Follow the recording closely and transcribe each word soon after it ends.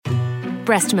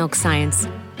Breast milk science.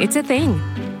 It's a thing,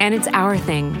 and it's our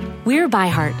thing. We're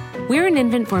ByHeart. We're an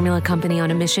infant formula company on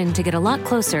a mission to get a lot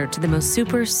closer to the most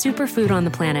super food on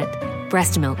the planet,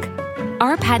 breast milk.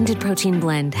 Our patented protein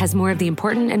blend has more of the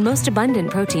important and most abundant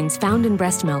proteins found in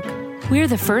breast milk. We're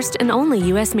the first and only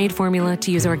U.S.-made formula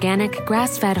to use organic,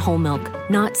 grass-fed whole milk,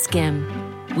 not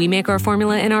skim. We make our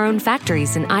formula in our own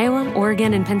factories in Iowa,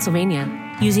 Oregon, and Pennsylvania,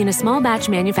 using a small batch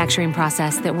manufacturing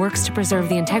process that works to preserve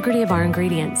the integrity of our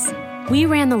ingredients. We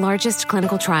ran the largest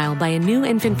clinical trial by a new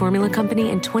infant formula company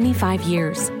in 25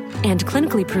 years and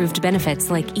clinically proved benefits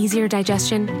like easier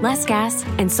digestion, less gas,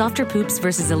 and softer poops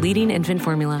versus a leading infant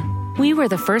formula. We were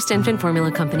the first infant formula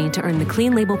company to earn the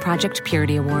Clean Label Project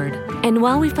Purity Award. And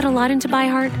while we've put a lot into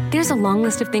ByHeart, there's a long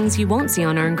list of things you won't see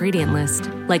on our ingredient list,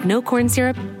 like no corn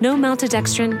syrup, no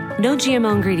maltodextrin, no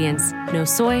GMO ingredients, no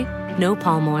soy, no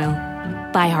palm oil.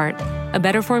 ByHeart, a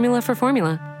better formula for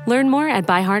formula. Learn more at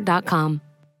byheart.com.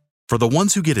 For the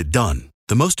ones who get it done,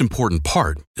 the most important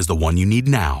part is the one you need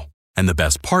now. And the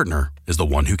best partner is the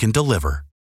one who can deliver.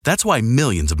 That's why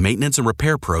millions of maintenance and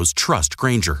repair pros trust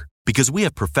Grainger. Because we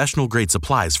have professional-grade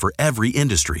supplies for every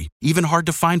industry, even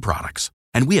hard-to-find products.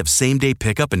 And we have same-day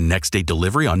pickup and next-day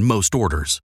delivery on most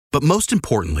orders. But most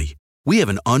importantly, we have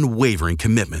an unwavering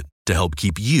commitment to help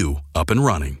keep you up and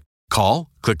running. Call,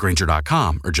 click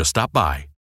Grainger.com, or just stop by.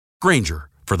 Grainger,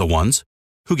 for the ones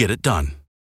who get it done.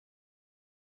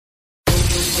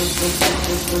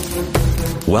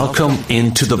 Welcome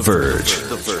into The Verge,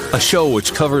 a show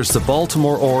which covers the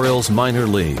Baltimore Orioles minor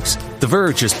leagues. The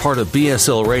Verge is part of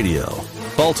BSL Radio.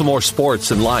 Baltimore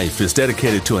Sports and Life is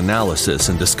dedicated to analysis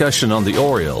and discussion on the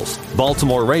Orioles,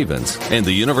 Baltimore Ravens, and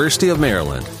the University of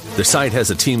Maryland. The site has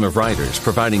a team of writers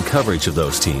providing coverage of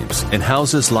those teams and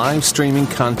houses live streaming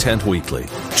content weekly.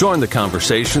 Join the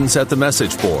conversations at the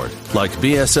message board, like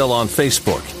BSL on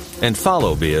Facebook, and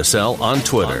follow BSL on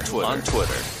Twitter.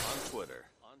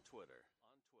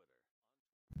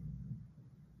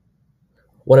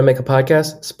 Want to make a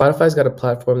podcast? Spotify's got a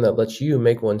platform that lets you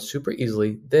make one super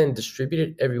easily, then distribute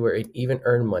it everywhere and even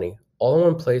earn money, all in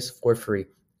one place for free.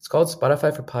 It's called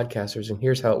Spotify for Podcasters, and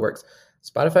here's how it works.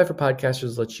 Spotify for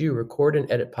Podcasters lets you record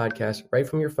and edit podcasts right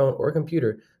from your phone or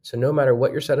computer, so no matter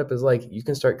what your setup is like, you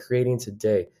can start creating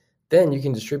today. Then you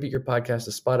can distribute your podcast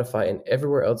to Spotify and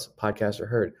everywhere else podcasts are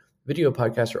heard. Video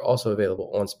podcasts are also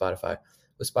available on Spotify.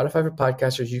 With Spotify for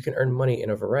Podcasters, you can earn money in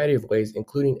a variety of ways,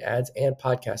 including ads and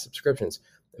podcast subscriptions.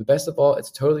 And best of all,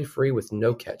 it's totally free with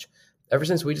no catch. Ever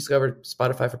since we discovered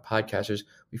Spotify for Podcasters,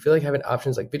 we feel like having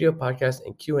options like video podcasts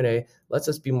and Q&A lets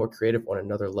us be more creative on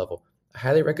another level. I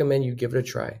highly recommend you give it a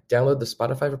try. Download the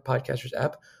Spotify for Podcasters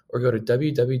app or go to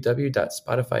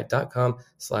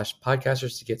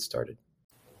www.spotify.com/podcasters to get started.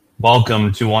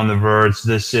 Welcome to On the Verge.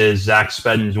 This is Zach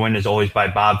Spedden, joined as always by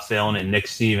Bob Phelan and Nick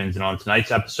Stevens. And on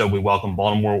tonight's episode, we welcome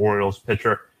Baltimore Orioles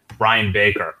pitcher Bryan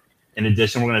Baker. In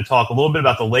addition, we're going to talk a little bit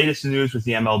about the latest news with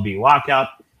the MLB lockout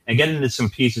and get into some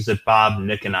pieces that Bob,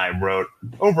 Nick, and I wrote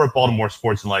over at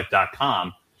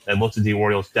BaltimoreSportsAndLife.com that looked at the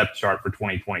Orioles depth chart for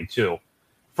 2022.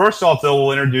 First off, though,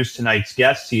 we'll introduce tonight's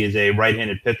guest. He is a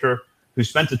right-handed pitcher who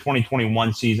spent the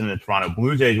 2021 season in the Toronto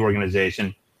Blue Jays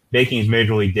organization, making his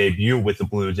major league debut with the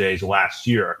Blue Jays last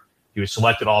year. He was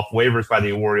selected off waivers by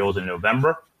the Orioles in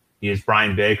November. He is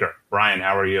Bryan Baker. Bryan,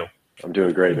 how are you? I'm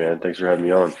doing great, man. Thanks for having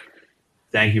me on.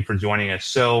 Thank you for joining us.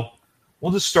 So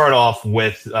we'll just start off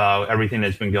with everything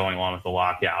that's been going on with the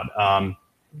lockout.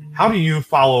 How do you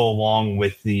follow along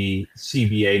with the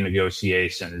CBA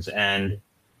negotiations? And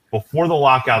before the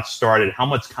lockout started, how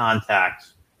much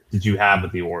contact did you have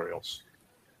with the Orioles?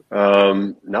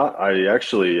 The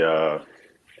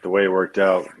way it worked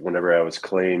out, whenever I was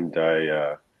claimed,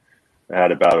 I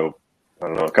had about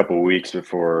a couple of weeks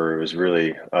before it was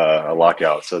really a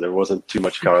lockout. So there wasn't too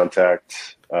much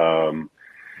contact, and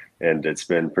it's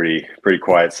been pretty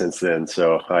quiet since then.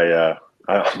 So I'm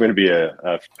going to be a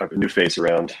new face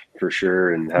around for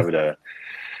sure, and having to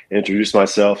introduce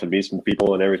myself and meet some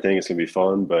people and everything. It's going to be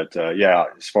fun. But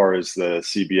as far as the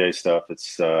CBA stuff,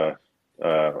 it's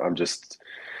I'm just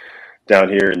down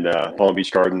here in Palm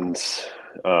Beach Gardens.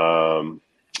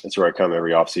 It's where I come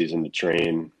every off season to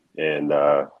train, and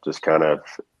just kind of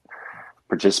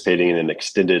participating in an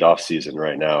extended off season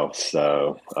right now.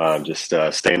 So I'm just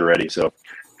staying ready. So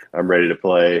I'm ready to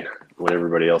play when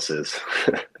everybody else is.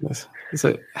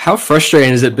 So how frustrating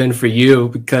has it been for you?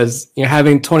 Because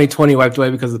having 2020 wiped away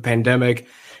because of the pandemic,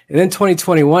 and then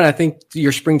 2021, I think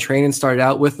your spring training started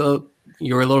out with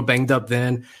you were a little banged up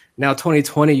then. Now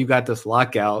 2020, you got this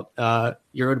lockout.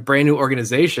 You're a brand new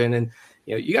organization, and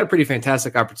you got a pretty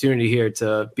fantastic opportunity here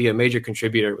to be a major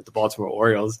contributor with the Baltimore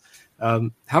Orioles.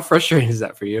 How frustrating is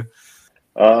that for you?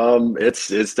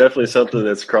 It's definitely something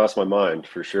that's crossed my mind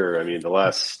for sure. I mean, the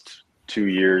last 2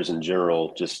 years in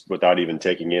general, just without even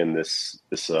taking in this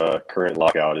current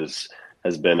lockout,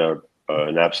 has been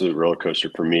an absolute roller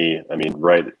coaster for me. I mean,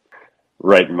 right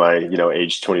in my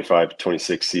age 25,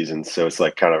 26 season, so it's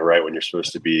like kind of right when you're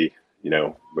supposed to be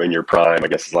in your prime, I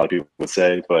guess a lot of people would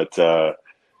say. But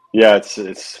yeah,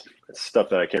 it's stuff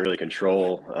that I can't really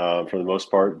control for the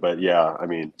most part. But yeah, I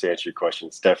mean, to answer your question,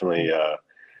 it's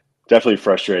definitely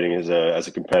frustrating as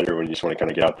a competitor when you just want to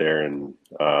kind of get out there and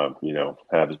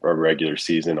have a regular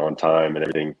season on time and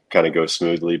everything kind of goes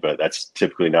smoothly, but that's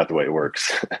typically not the way it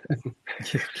works.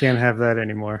 You can't have that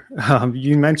anymore.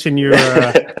 You mentioned you're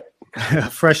a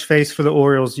fresh face for the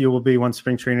Orioles. You will be once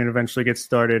spring training eventually gets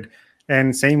started,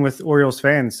 and same with Orioles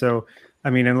fans. So I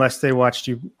mean, unless they watched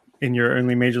you in your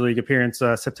only major league appearance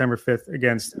September 5th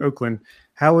against Oakland,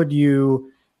 how would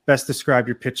you best describe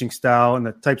your pitching style and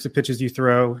the types of pitches you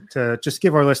throw to just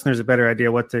give our listeners a better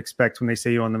idea what to expect when they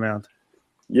see you on the mound?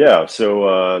 Yeah,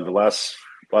 so the last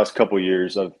couple of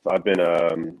years, I've been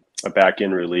a back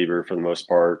end reliever for the most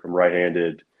part. I'm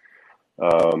right-handed,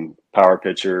 power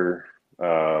pitcher,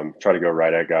 try to go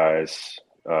right at guys,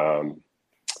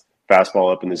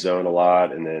 fastball up in the zone a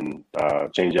lot, and then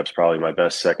changeup's probably my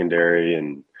best secondary,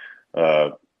 and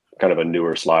kind of a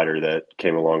newer slider that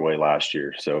came a long way last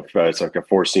year. So it's like a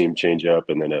four-seam changeup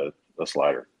and then a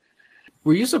slider.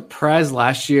 Were you surprised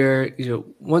last year?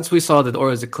 Once we saw that the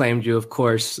Orioles acclaimed you, of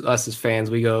course, us as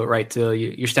fans, we go right to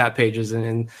your stat pages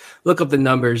and look up the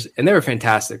numbers, and they were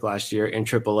fantastic last year in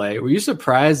AAA. Were you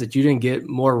surprised that you didn't get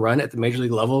more run at the major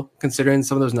league level, considering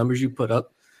some of those numbers you put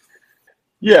up?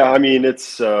 Yeah, I mean,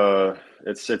 it's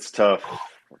tough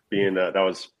being that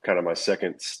was kind of my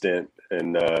second stint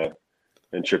in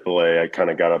AAA. I kind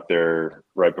of got up there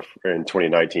right before in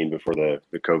 2019 before the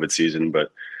COVID season,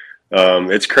 but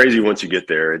it's crazy once you get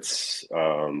there. It's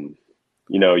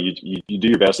you do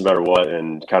your best no matter what,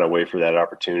 and kind of wait for that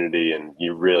opportunity, and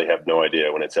you really have no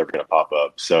idea when it's ever going to pop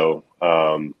up. So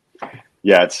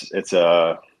yeah, it's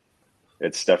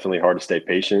definitely hard to stay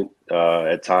patient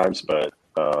at times, but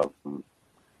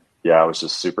yeah, I was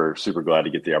just super glad to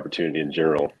get the opportunity in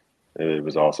general. It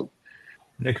was awesome.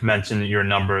 Nick mentioned that your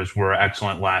numbers were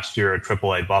excellent last year at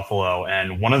AAA Buffalo,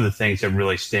 and one of the things that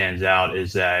really stands out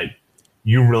is that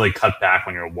you really cut back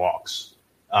on your walks.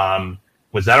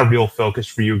 Was that a real focus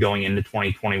for you going into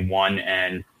 2021?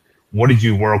 And what did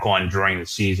you work on during the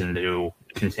season to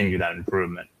continue that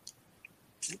improvement?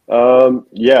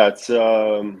 Yeah, it's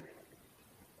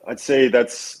I'd say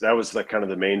that was like kind of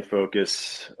the main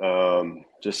focus.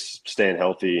 Just staying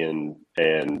healthy and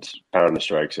pounding the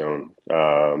strike zone,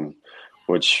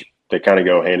 which they kind of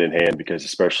go hand in hand, because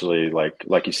especially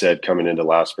like you said, coming into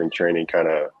last spring training, kind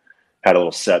of had a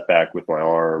little setback with my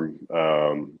arm,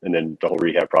 and then the whole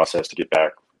rehab process to get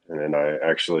back. And then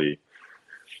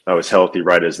I was healthy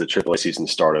right as the AAA season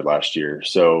started last year.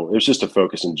 So it was just a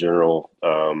focus in general,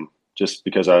 just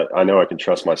because I know I can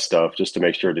trust my stuff, just to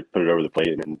make sure to put it over the plate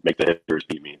and make the hitters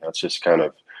beat me. That's just kind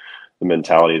of the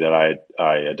mentality that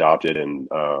I adopted and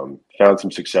found some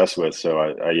success with. So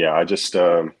I just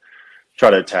try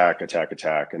to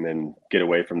attack, and then get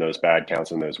away from those bad counts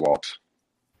and those walks.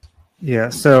 Yeah,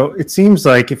 so it seems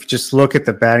like if you just look at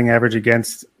the batting average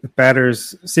against, the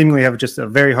batters seemingly have just a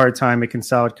very hard time making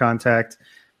solid contact.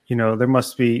 There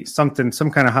must be some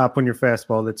kind of hop on your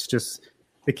fastball that's just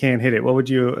they can't hit it. What would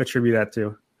you attribute that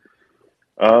to?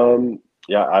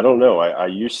 Yeah, I don't know.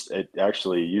 It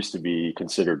actually used to be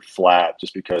considered flat,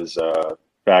 just because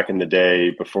back in the day,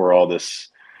 before all this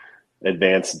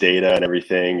advanced data and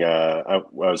everything, I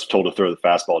was told to throw the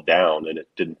fastball down, and it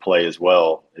didn't play as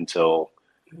well until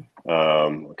I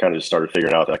kind of just started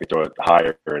figuring out that I could throw it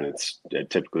higher, and it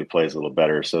typically plays a little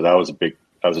better. So that was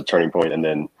a turning point. And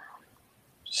then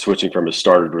switching from a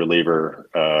started reliever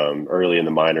early in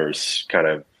the minors kind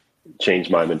of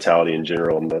changed my mentality in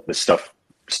general, and the stuff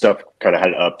kind of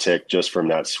had an uptick just from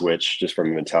that switch, just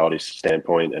from a mentality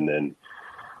standpoint. And then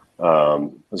I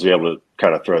was able to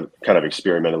kind of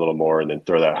experiment a little more, and then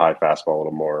throw that high fastball a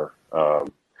little more. I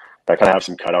kind of have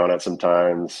some cut on it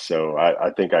sometimes, so I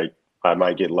think I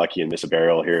might get lucky and miss a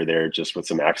barrel here or there, just with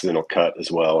some accidental cut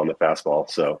as well on the fastball.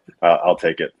 So I'll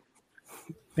take it.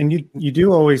 And you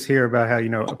do always hear about how,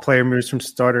 a player moves from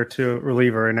starter to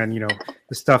reliever, and then,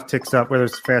 the stuff ticks up, whether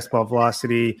it's fastball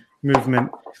velocity,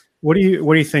 movement. What do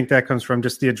you think that comes from?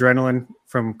 Just the adrenaline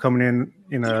from coming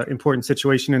in an important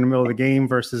situation in the middle of the game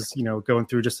versus, going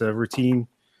through just a routine?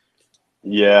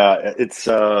 Yeah, it's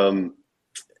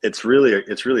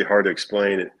really hard to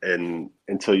explain, and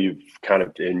until you've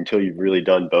really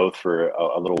done both for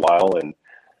a little while. And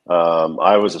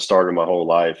I was a starter my whole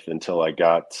life until I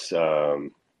got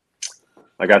to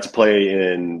play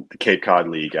in the Cape Cod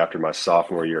League after my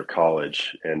sophomore year of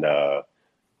college, and I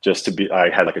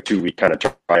had like a 2-week kind of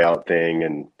tryout thing,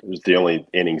 and it was the only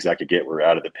innings I could get were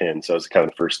out of the pen, so it was kind of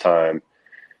the first time.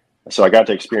 So I got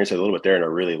to experience it a little bit there, and I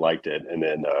really liked it. And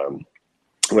then I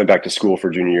went back to school for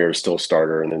junior year, still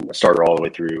starter, and then a starter all the way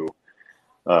through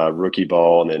rookie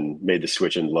ball, and then made the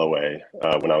switch in low A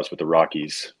when I was with the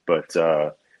Rockies. But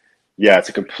yeah, it's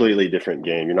a completely different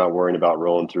game. You're not worrying about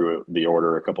rolling through the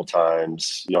order a couple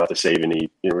times. You don't really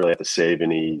have to save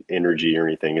any energy or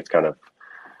anything. It's kind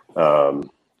of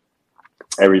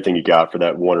everything you got for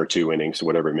that 1 or 2 innings,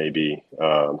 whatever it may be.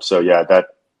 So yeah,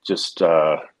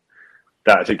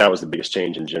 I think that was the biggest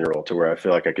change in general, to where I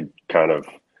feel like I could kind of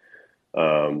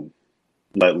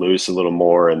let loose a little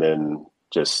more, and then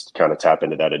just kind of tap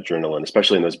into that adrenaline,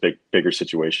 especially in those bigger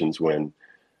situations when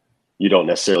you don't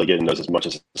necessarily get in those as much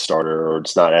as a starter, or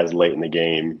it's not as late in the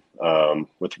game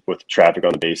with traffic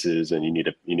on the bases, and you need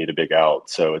a big out.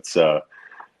 So it's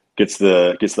gets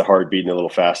the heart beating a little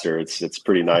faster. It's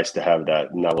pretty nice to have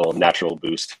that little natural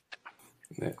boost.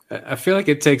 I feel like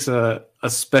it takes a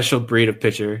special breed of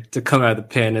pitcher to come out of the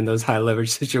pen in those high leverage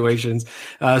situations,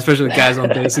 especially with guys on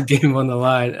base and game on the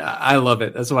line. I love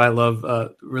it. That's why I love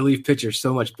relief pitchers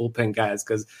so much, bullpen guys,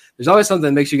 because there's always something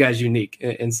that makes you guys unique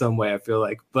in some way, I feel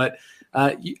like. But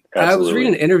I was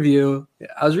reading an interview.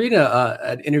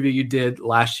 An interview you did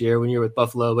last year when you were with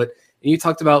Buffalo, and you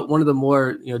talked about one of the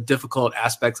more difficult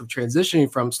aspects of transitioning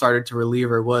from starter to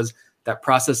reliever was that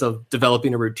process of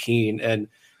developing a routine. And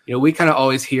we kind of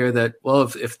always hear that, well,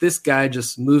 if this guy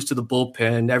just moves to the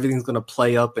bullpen, everything's going to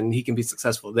play up and he can be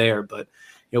successful there. But,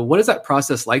 what is that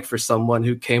process like for someone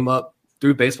who came up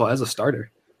through baseball as a starter?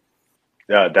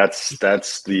 Yeah,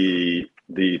 that's the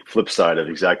flip side of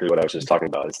exactly what I was just talking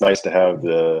about. It's nice to have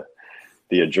the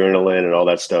adrenaline and all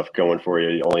that stuff going for you.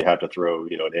 You only have to throw,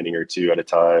 an inning or 2 at a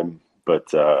time. But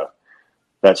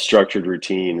that structured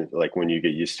routine, like when you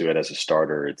get used to it as a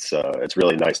starter, it's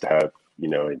really nice to have,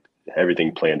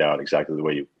 everything planned out exactly the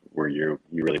way where you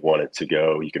really want it to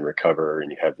go. You can recover,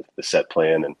 and you have the set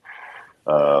plan. And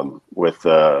with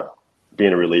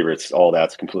being a reliever,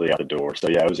 that's completely out the door. So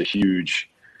yeah, it was a huge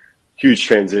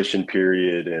transition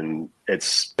period, and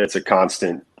it's a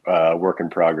constant work in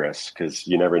progress, because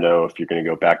you never know if you're going to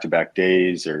go back-to-back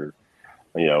days, or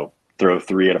throw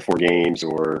 3 out of 4 games,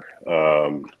 or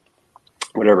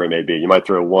whatever it may be. You might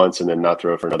throw once and then not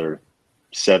throw for another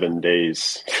 7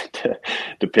 days,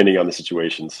 depending on the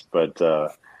situations. But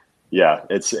yeah,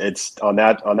 it's on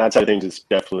that side of things, it's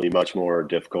definitely much more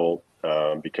difficult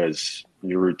because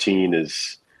your routine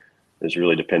is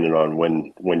really dependent on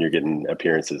when you're getting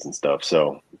appearances and stuff.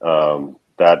 So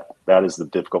that is the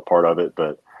difficult part of it.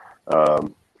 But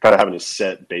kind of having a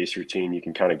set base routine you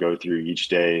can kind of go through each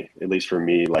day, at least for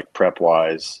me, like prep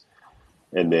wise,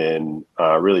 and then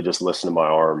really just listen to my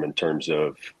arm in terms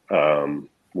of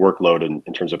workload, and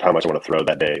in terms of how much I want to throw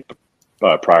that day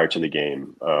prior to the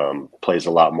game, plays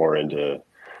a lot more into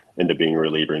being a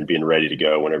reliever and being ready to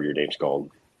go whenever your name's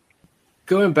called.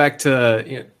 Going back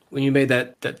to when you made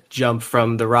that jump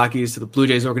from the Rockies to the Blue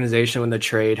Jays organization when the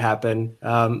trade happened,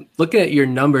 looking at your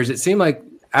numbers, it seemed like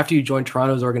after you joined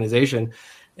Toronto's organization,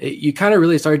 you kind of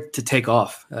really started to take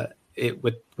off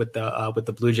with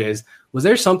the Blue Jays. Was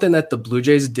there something that the Blue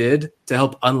Jays did to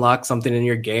help unlock something in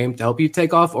your game to help you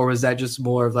take off, or was that just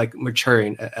more of like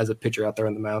maturing as a pitcher out there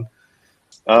on the mound?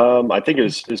 I think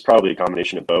it's probably a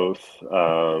combination of both.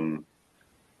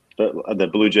 The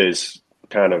Blue Jays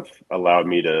kind of allowed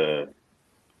me to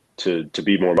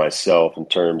be more myself in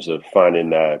terms of finding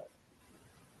that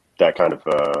kind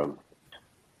of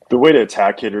the way to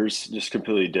attack hitters just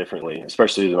completely differently,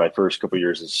 especially in my first couple of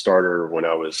years as a starter when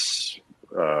I was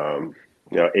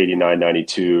 89,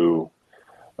 92,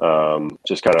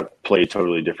 just kind of played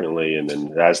totally differently. And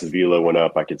then as the velo went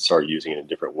up, I could start using it in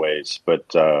different ways.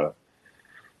 But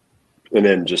and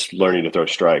then just learning to throw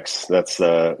strikes. That's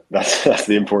the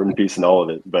important piece in all of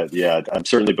it. But yeah, I've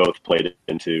certainly both played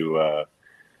into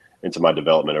my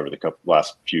development over the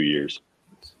last few years.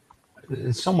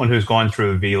 As someone who's gone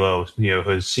through a velo,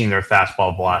 who's seen their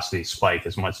fastball velocity spike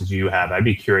as much as you have, I'd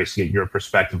be curious to get your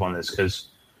perspective on this, because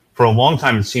for a long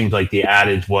time it seemed like the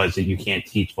adage was that you can't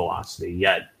teach velocity.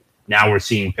 Yet now we're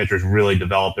seeing pitchers really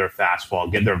develop their fastball,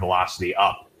 get their velocity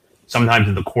up, sometimes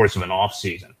in the course of an off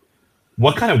season.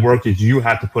 What kind of work did you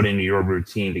have to put into your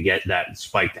routine to get that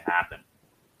spike to happen?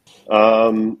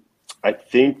 I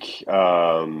think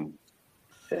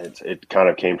it kind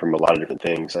of came from a lot of different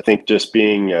things. I think just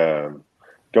being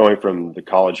going from the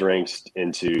college ranks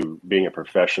into being a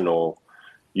professional,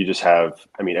 you just have,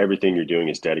 everything you're doing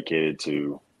is dedicated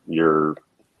to your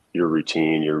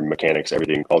routine, your mechanics,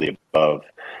 everything, all the above.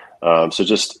 So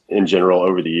just in general,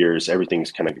 over the years,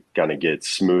 everything's kind of get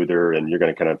smoother, and you're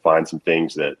going to kind of find some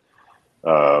things that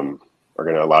are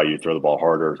going to allow you to throw the ball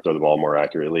harder, throw the ball more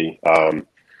accurately.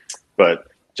 But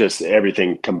just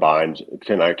everything combined,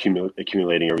 kind of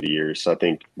accumulating over the years. So I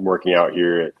think working out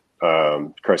here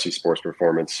at Cressy Sports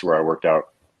Performance, where I worked out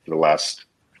for the last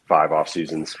 5 off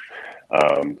seasons,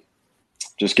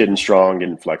 just getting strong,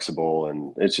 getting flexible,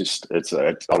 and it's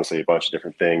honestly a bunch of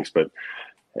different things.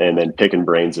 And then picking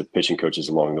brains of pitching coaches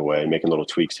along the way, making little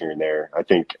tweaks here and there. I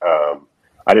think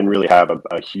I didn't really have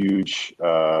a huge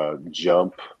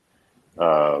jump.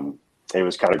 It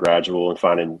was kind of gradual and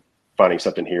finding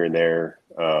something here and there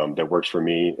that works for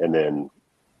me. And then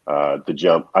the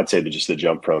jump, I'd say just the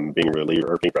jump from being a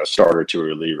reliever or being a starter to a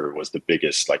reliever was the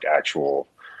biggest actual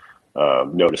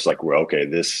notice, well, okay,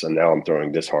 this, and now I'm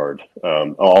throwing this hard.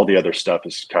 All the other stuff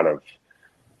is kind of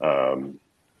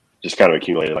just kind of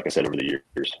accumulated, like I said, over the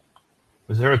years.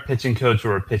 Was there a pitching coach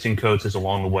or pitching coaches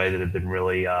along the way that have been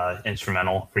really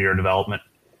instrumental for your development?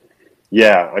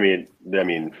 Yeah, I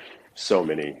mean, so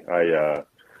many. I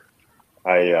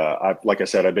like I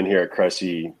said, I've been here at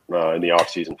Cressy in the off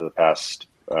season for the past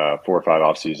 4 or 5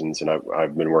 off seasons, and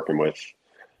I've been working with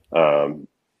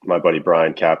my buddy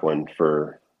Bryan Kaplan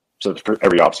for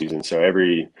every off season. So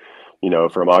every,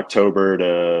 from October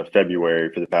to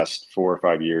February for the past 4 or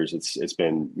 5 years, it's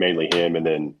been mainly him, and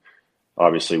then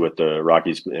obviously with the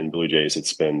Rockies and Blue Jays,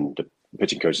 it's been the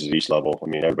pitching coaches at each level. I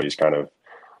mean, everybody's kind of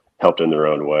helped in their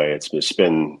own way.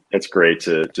 It's great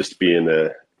to just being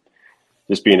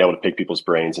able to pick people's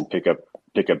brains and pick up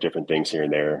different things here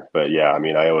and there. But yeah, I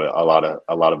mean, I owe a lot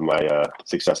of my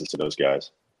successes to those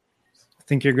guys. I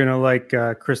think you're going to like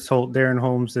Chris Holt, Darren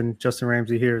Holmes, and Justin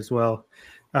Ramsey here as well.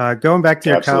 Going back to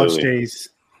your college days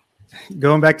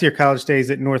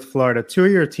at North Florida, 2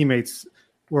 of your teammates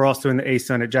were also in the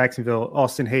A-Sun at Jacksonville,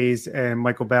 Austin Hayes and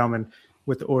Michael Baumann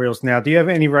with the Orioles now. Do you have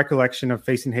any recollection of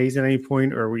facing Hayes at any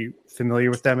point, or were you familiar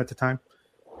with them at the time?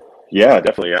 Yeah,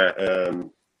 definitely.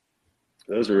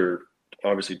 Those were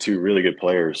obviously 2 really good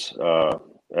players,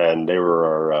 and they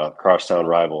were our crosstown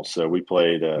rivals. So we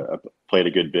played a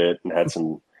good bit and had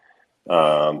some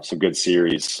good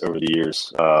series over the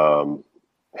years.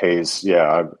 Hayes,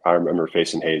 yeah, I remember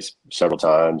facing Hayes several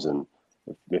times, and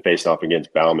faced off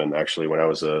against Baumann actually when I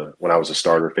was a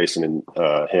starter, facing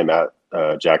him at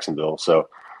Jacksonville. So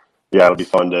yeah, it'll be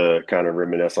fun to kind of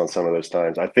reminisce on some of those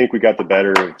times. I think we got the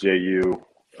better of JU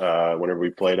whenever we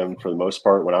played them for the most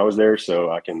part when I was there, so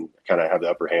I can kind of have the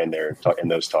upper hand there in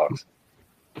those talks.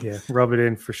 Yeah, rub it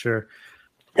in for sure.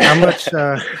 How much?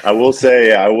 I will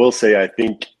say, I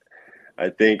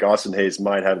think Austin Hayes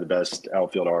might have the best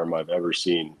outfield arm I've ever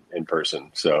seen in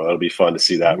person. So it'll be fun to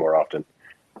see that more often.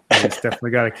 It's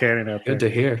definitely got a cannon out there. Good to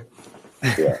hear.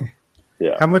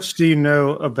 Yeah. How much do you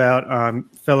know about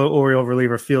fellow Oriole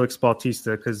reliever Felix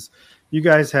Bautista? Because you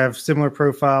guys have similar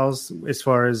profiles as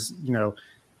far as,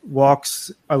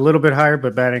 walks a little bit higher,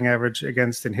 but batting average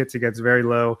against and hits against very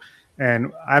low.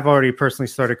 And I've already personally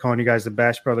started calling you guys the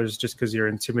Bash Brothers just because you're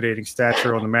intimidating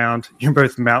stature on the mound. You're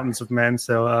both mountains of men.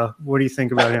 So what do you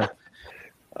think about him?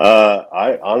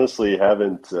 I honestly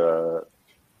haven't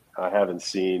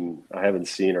seen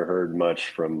or heard much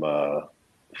from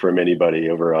anybody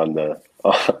over on the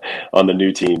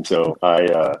new team. So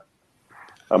I'm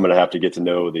going to have to get to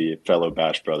know the fellow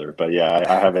Bash brother, but yeah,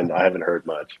 I haven't heard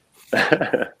much.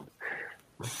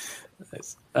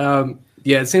 Nice.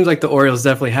 Yeah, it seems like the Orioles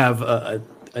definitely have a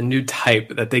new type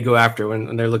that they go after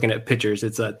when they're looking at pitchers.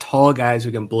 It's tall guys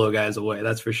who can blow guys away.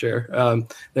 That's for sure.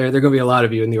 There are going to be a lot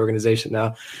of you in the organization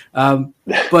now.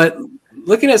 But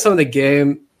looking at some of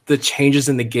the changes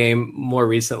in the game more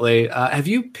recently, have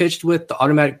you pitched with the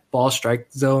automatic ball strike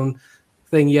zone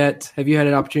thing yet? Have you had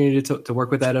an opportunity to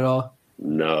work with that at all?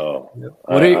 No.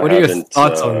 What are your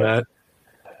thoughts on that?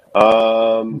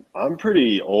 I'm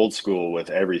pretty old school with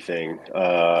everything.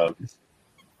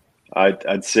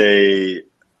 I'd say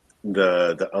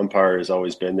the umpire has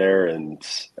always been there, and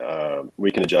we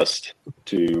can adjust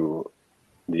to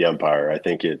the umpire. I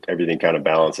think everything kind of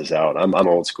balances out. I'm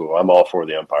old school. I'm all for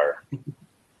the umpire.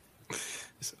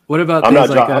 What about? I'm not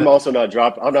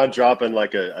dropping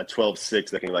like a 12-6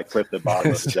 that can clip the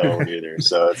bottom of the zone either.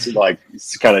 So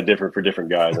it's kind of different for different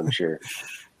guys, I'm sure.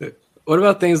 What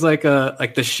about things like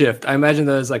the shift? I imagine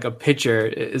that as a pitcher,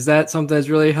 is that something that's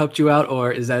really helped you out,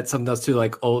 or is that something that's too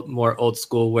more old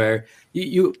school where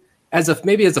you as a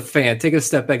fan, take a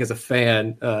step back as a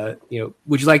fan,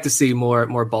 would you like to see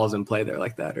more balls in play there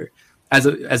like that, or as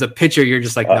a pitcher, you're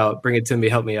just no, bring it to me,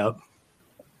 help me out?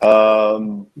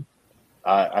 I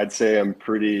I'd say I'm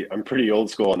pretty old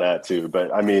school on that too.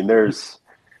 But I mean, there's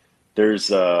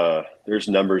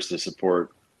numbers to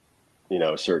support,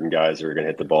 certain guys that are going to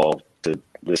hit the ball to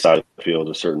this side of the field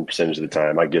a certain percentage of the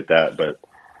time. I get that, but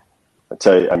I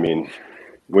tell you, I mean,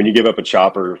 when you give up a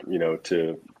chopper,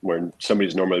 to when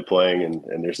somebody's normally playing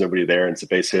and there's nobody there and it's a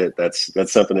base hit, that's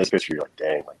something that's you're like,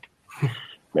 dang, like,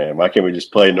 man, why can't we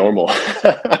just play normal?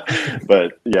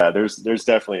 But yeah, there's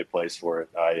definitely a place for it.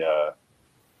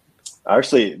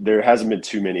 Actually, there hasn't been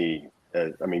too many.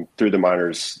 I mean, through the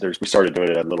minors, we started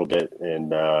doing it a little bit in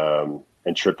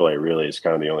AAA. Really, is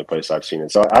kind of the only place I've seen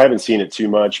it. So I haven't seen it too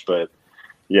much, but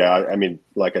yeah, I mean,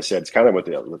 like I said, it's kind of with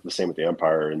the same with the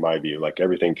umpire in my view. Like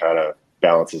everything kind of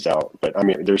balances out. But I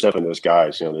mean, there's definitely those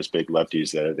guys, those big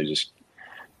lefties that they just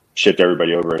shift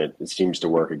everybody over, and it seems to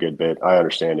work a good bit. I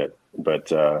understand it,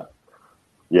 but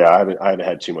yeah, I haven't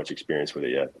had too much experience with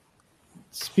it yet.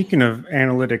 Speaking of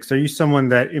analytics, are you someone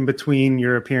that in between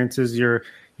your appearances, you're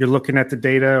looking at the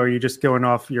data, or are you just going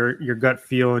off your gut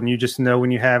feel and you just know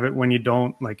when you have it, when you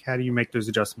don't? Like, how do you make those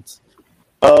adjustments?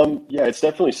 Yeah, it's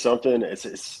definitely something.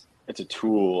 It's a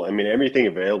tool. I mean, everything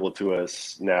available to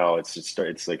us now, it's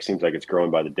like seems like it's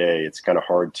growing by the day. It's kind of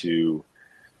hard to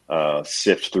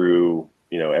sift through,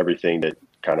 everything that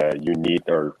kind of you need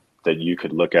or that you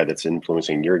could look at that's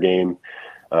influencing your game.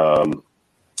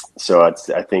 So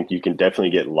I think you can definitely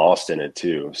get lost in it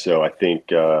too. So I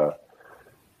think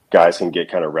guys can get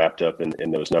kind of wrapped up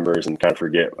in those numbers and kind of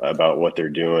forget about what they're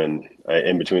doing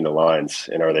in between the lines,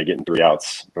 and are they getting 3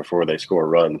 outs before they score a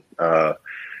run?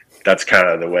 That's kind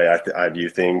of the way I view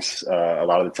things a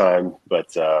lot of the time.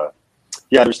 But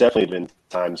yeah, there's definitely been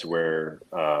times where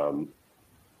I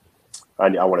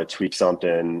want to tweak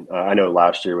something. I know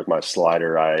last year with my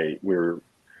slider, we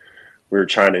were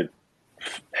trying to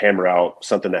hammer out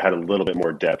something that had a little bit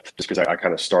more depth, just because I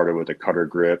kind of started with a cutter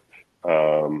grip.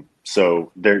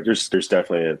 So there's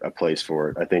definitely a place for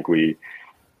it. I think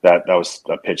that was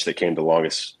a pitch that came the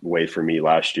longest way for me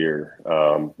last year.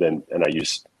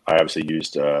 I obviously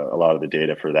used a lot of the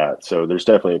data for that. So there's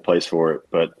definitely a place for it,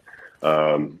 but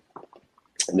and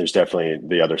there's definitely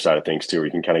the other side of things too, where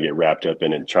you can kind of get wrapped up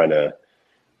in it, trying to,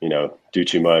 do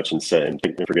too much and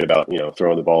forget about,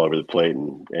 throwing the ball over the plate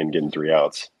and getting 3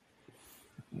 outs.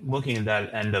 Looking at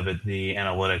that end of it, the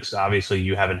analytics, obviously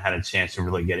you haven't had a chance to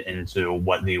really get into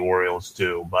what the Orioles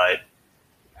do, but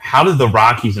how did the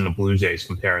Rockies and the Blue Jays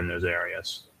compare in those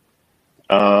areas?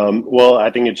 Well, I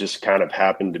think it just kind of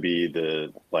happened to be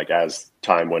as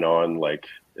time went on, like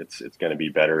it's going to be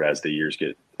better as the years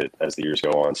go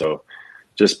on. So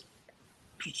just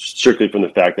strictly from the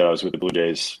fact that I was with the Blue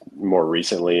Jays more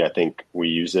recently, I think we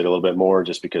used it a little bit more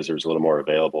just because there was a little more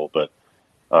available. But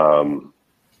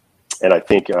and I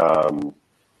think,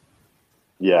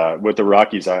 yeah, with the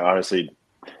Rockies, I was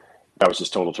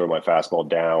just told to throw my fastball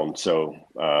down. So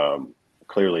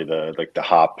clearly the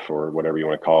hop or whatever you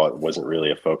want to call it wasn't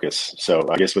really a focus. So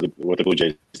I guess with the Blue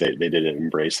Jays, they didn't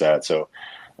embrace that. So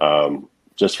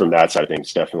just from that side of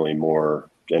things, definitely more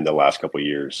in the last couple of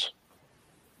years.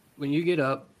 When you get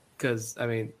up, because I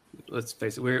mean, let's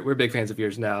face it, we're big fans of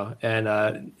yours now,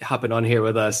 and hopping on here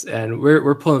with us, and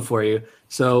we're pulling for you.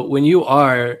 So when you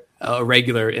are a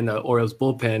regular in the Orioles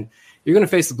bullpen, you're going to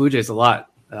face the Blue Jays a lot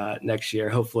next year,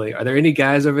 hopefully. Are there any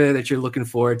guys over there that you're looking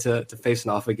forward to facing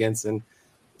off against and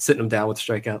sitting them down with a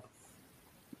strikeout?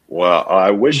 Well, I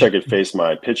wish I could face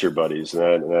my pitcher buddies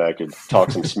and I could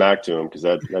talk some smack to them, because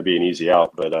that'd be an easy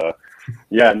out. But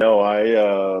yeah, no,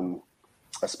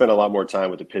 I spent a lot more time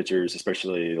with the pitchers,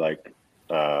 especially like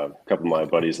a couple of my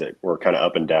buddies that were kind of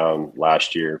up and down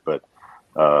last year. But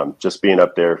just being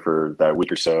up there for that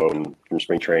week or so, and from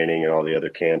spring training and all the other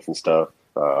camps and stuff,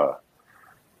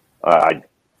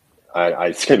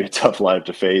 it's going to be a tough lineup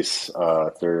to face.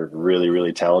 They're really,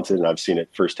 really talented, and I've seen it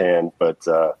firsthand. But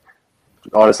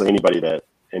honestly, anybody that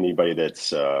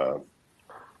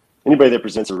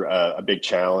presents a big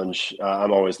challenge,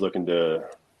 I'm always looking to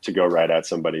go right at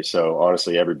somebody. So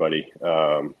honestly, everybody,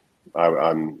 I'm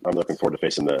looking forward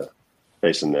to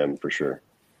facing them for sure.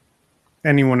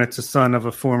 Anyone that's a son of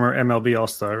a former MLB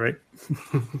All-Star, right?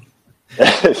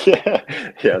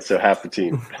 Yeah. So half the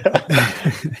team.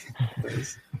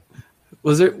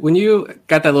 Was there, when you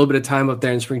got that little bit of time up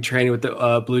there in spring training with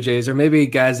the Blue Jays, or maybe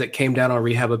guys that came down on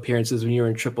rehab appearances when you were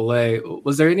in AAA,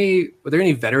 were there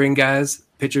any veteran guys,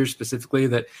 pitchers specifically,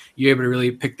 that you were able to really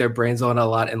pick their brains on a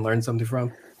lot and learn something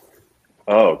from?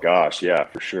 Oh gosh, yeah,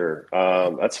 for sure.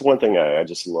 That's one thing I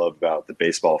just love about the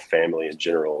baseball family in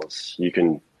general, is you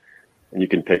can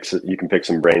pick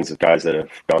some brains of guys that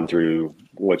have gone through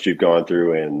what you've gone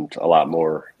through and a lot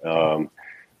more.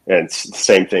 And it's the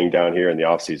same thing down here in the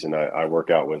off season. I work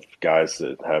out with guys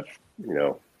that have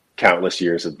countless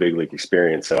years of big league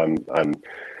experience. So I'm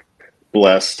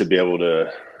blessed to be able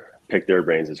to pick their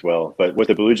brains as well. But with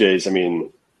the Blue Jays, I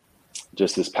mean,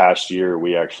 just this past year,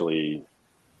 we had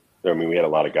a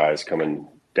lot of guys coming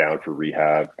down for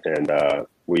rehab, and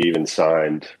we even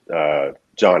signed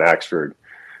John Axford,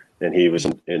 and he was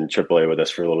in AAA with us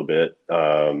for a little bit.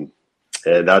 And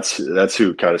that's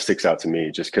who kind of sticks out to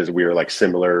me, just because we were like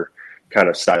similar kind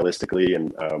of stylistically,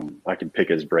 and I could pick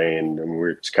his brain, and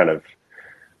we're just kind of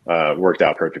worked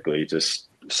out perfectly. Just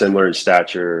similar in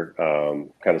stature,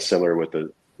 kind of similar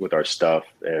with our stuff,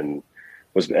 and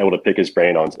was able to pick his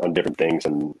brain on different things,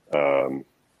 and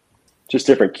just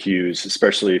different cues,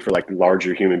 especially for like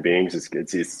larger human beings.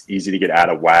 It's easy to get out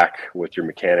of whack with your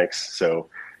mechanics. So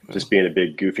just being a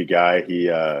big goofy guy, he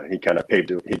kind of paved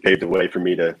the way for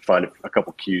me to find a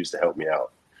couple cues to help me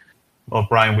out. Well,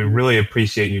 Bryan, we really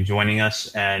appreciate you joining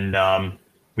us, and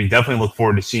we definitely look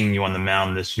forward to seeing you on the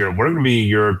mound this year. What are going to be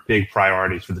your big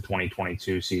priorities for the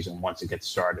 2022 season once it gets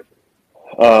started?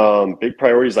 Big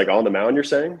priorities, like on the mound, you're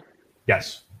saying?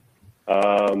 Yes.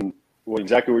 Well,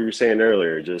 exactly what you were saying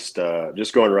earlier. Just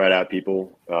going right at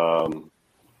people,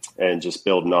 and just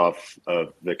building off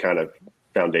of the kind of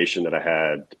foundation that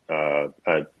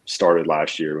I started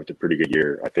last year with a pretty good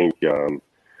year. I think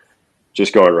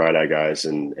just going right at guys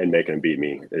and making them beat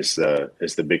me is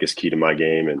the biggest key to my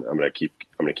game, and I'm gonna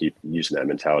keep using that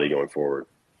mentality going forward.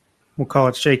 We'll call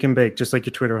it shake and bake, just like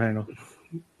your Twitter handle.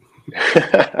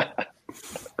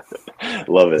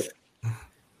 Love it.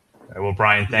 All right, well,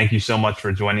 Bryan, thank you so much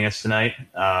for joining us tonight.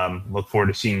 Look forward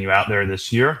to seeing you out there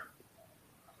this year.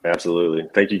 Absolutely.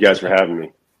 Thank you guys for having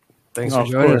me. Thanks for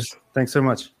joining us. Thanks so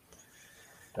much.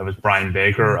 That was Bryan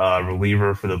Baker,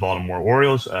 reliever for the Baltimore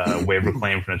Orioles, waiver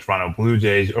claim from the Toronto Blue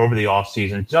Jays over the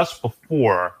offseason, just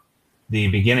before the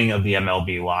beginning of the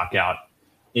MLB lockout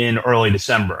in early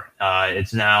December.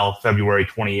 It's now February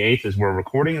 28th as we're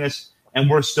recording this, and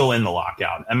we're still in the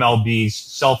lockout. MLB's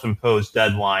self-imposed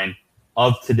deadline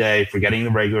of today for getting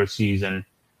the regular season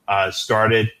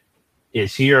started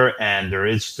is here, and there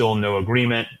is still no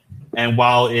agreement. And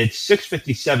while it's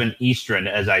 6:57 Eastern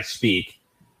as I speak,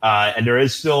 and there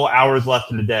is still hours left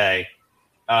in the day,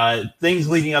 things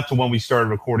leading up to when we started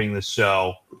recording this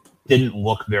show didn't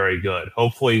look very good.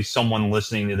 Hopefully someone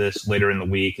listening to this later in the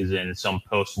week is in some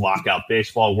post-lockout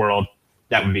baseball world.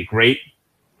 That would be great.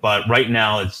 But right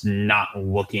now it's not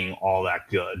looking all that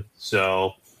good.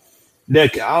 So,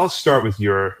 Nick, I'll start with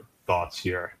your thoughts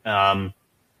here.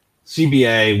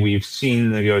 CBA, we've seen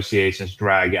negotiations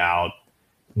drag out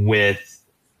with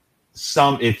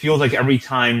it feels like every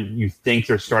time you think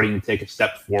they're starting to take a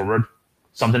step forward,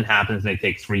 something happens and they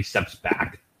take 3 steps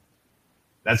back.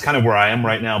 That's kind of where I am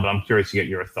right now, but I'm curious to get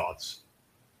your thoughts.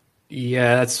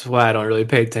 Yeah, that's why I don't really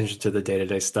pay attention to the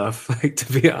day-to-day stuff. Like,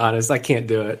 to be honest, I can't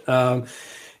do it.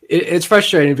 It's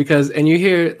frustrating because, and you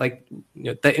hear like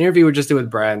that interview we just did with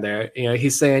Bryan there,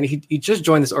 he's saying he just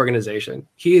joined this organization.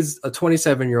 He's a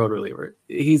 27-year-old reliever.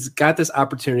 He's got this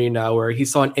opportunity now where he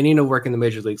saw an inning of work in the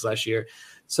major leagues last year.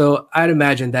 So I'd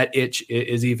imagine that itch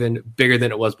is even bigger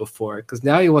than it was before, because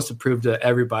now he wants to prove to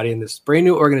everybody in this brand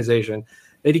new organization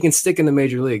that he can stick in the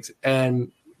major leagues.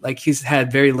 And like, he's had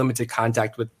very limited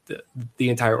contact with the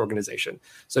entire organization.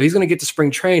 So he's going to get to spring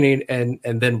training, and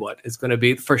then what? It's going to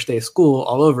be the first day of school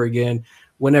all over again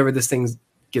whenever this thing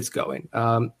gets going.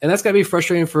 And that's going to be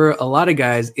frustrating for a lot of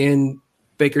guys in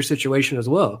Baker's situation as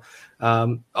well.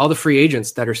 All the free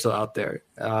agents that are still out there.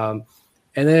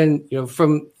 And then,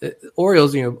 from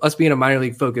Orioles, us being a minor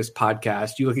league focused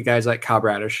podcast, you look at guys like Kyle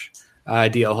Bradish,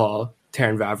 DL Hall,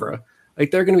 Taron Vavra,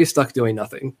 like they're going to be stuck doing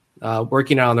nothing,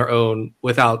 working out on their own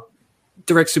without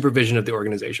direct supervision of the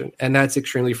organization. And that's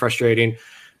extremely frustrating.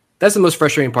 That's the most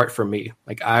frustrating part for me.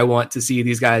 Like, I want to see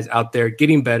these guys out there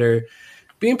getting better,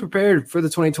 being prepared for the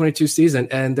 2022 season.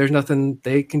 And there's nothing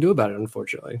they can do about it,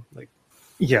 unfortunately.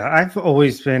 Yeah, I've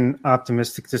always been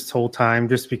optimistic this whole time,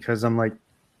 just because I'm like,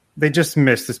 they just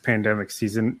missed this pandemic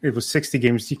season. It was 60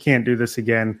 games. You can't do this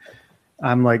again.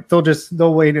 I'm like,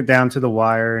 they'll wait it down to the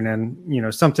wire, and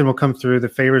then, something will come through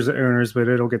that favors the owners, but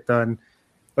it'll get done.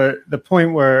 But the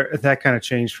point where that kind of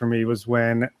changed for me was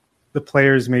when the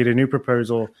players made a new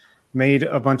proposal, made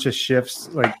a bunch of shifts,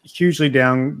 like hugely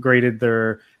downgraded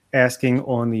their asking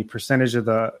on the percentage of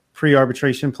the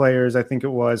pre-arbitration players. I think it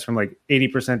was from like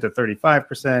 80% to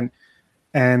 35%.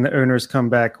 And the owners come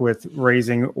back with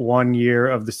raising 1 year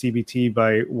of the CBT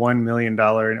by $1 million.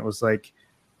 And it was like,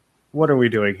 what are we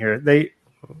doing here?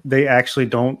 They actually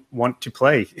don't want to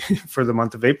play for the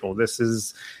month of April. This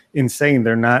is insane.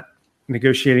 They're not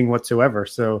negotiating whatsoever.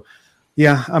 So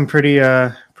yeah, I'm pretty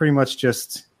much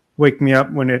just wake me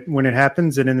up when it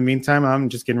happens. And in the meantime, I'm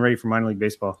just getting ready for minor league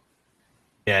baseball.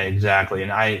 Yeah, exactly.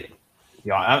 And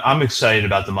I'm excited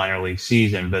about the minor league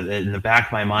season, but in the back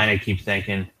of my mind, I keep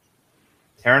thinking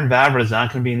Taron Vavra is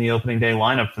not going to be in the opening day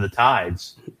lineup for the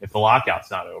Tides if the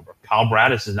lockout's not over. Kyle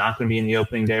Braddis is not going to be in the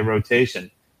opening day rotation.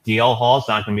 DL Hall's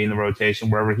not going to be in the rotation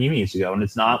wherever he needs to go. And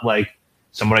it's not like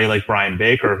somebody like Bryan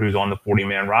Baker, who's on the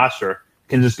 40-man roster,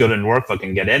 can just go to Norfolk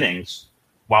and get innings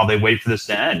while they wait for this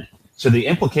to end. So the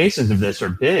implications of this are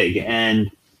big.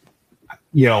 And,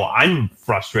 I'm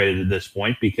frustrated at this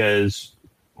point because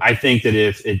I think that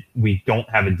if we don't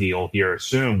have a deal here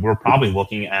soon, we're probably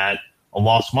looking at a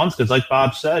lost month because, like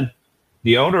Bob said,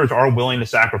 the owners are willing to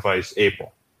sacrifice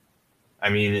April. I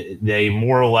mean, they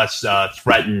more or less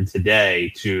threatened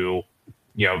today to,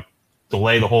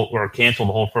 delay the whole or cancel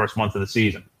the whole first month of the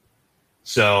season.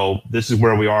 So this is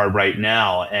where we are right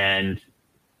now, and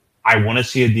I want to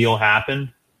see a deal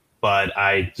happen, but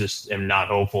I just am not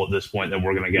hopeful at this point that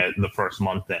we're going to get the first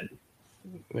month in.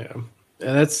 Yeah, and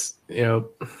that's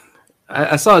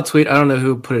I saw a tweet. I don't know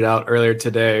who put it out earlier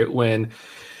today when.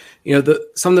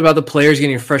 Something about the players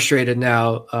getting frustrated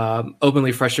now,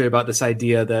 openly frustrated about this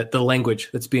idea that the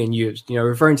language that's being used,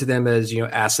 referring to them as,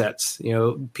 assets,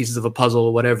 pieces of a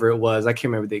puzzle, whatever it was. I can't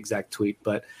remember the exact tweet,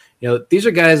 but, these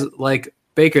are guys like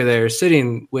Baker there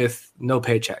sitting with no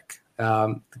paycheck.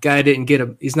 The guy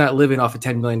didn't he's not living off a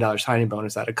 $10 million signing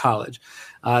bonus out of college.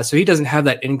 So he doesn't have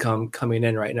that income coming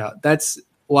in right now. That's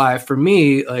why for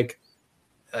me, like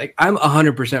I'm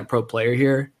 100% pro player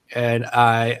here. And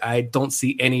I don't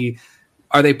see any.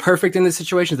 Are they perfect in this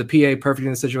situation? Is the PA perfect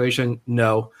in this situation?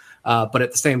 No. But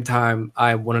at the same time,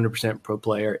 I'm 100% pro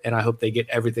player, and I hope they get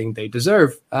everything they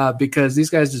deserve because these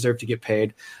guys deserve to get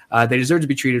paid. They deserve to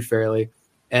be treated fairly.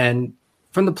 And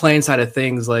from the playing side of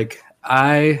things,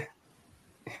 it's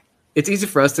easy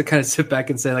for us to kind of sit back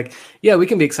and say, yeah, we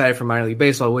can be excited for minor league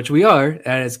baseball, which we are,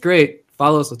 and it's great.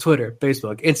 Follow us on Twitter,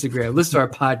 Facebook, Instagram. Listen to our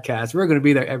podcast. We're going to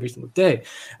be there every single day.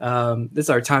 This is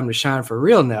our time to shine for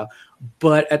real now.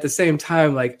 But at the same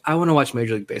time, I want to watch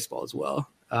Major League Baseball as well.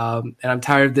 And I'm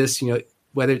tired of this,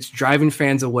 whether it's driving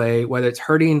fans away, whether it's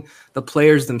hurting the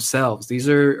players themselves. These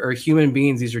are human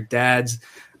beings. These are dads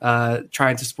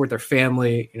trying to support their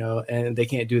family, and they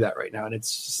can't do that right now. And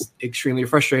it's just extremely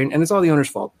frustrating. And it's all the owner's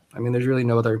fault. I mean, there's really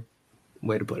no other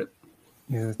way to put it.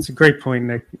 Yeah, it's a great point,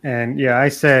 Nick. And yeah, I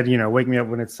said, wake me up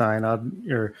when it's signed.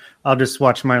 I'll just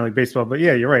watch minor league baseball. But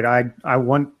yeah, you're right. I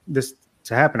want this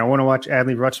to happen. I want to watch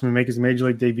Adley Rutschman make his major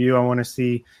league debut. I want to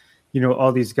see,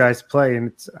 all these guys play.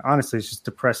 And it's just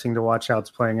depressing to watch how it's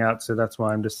playing out. So that's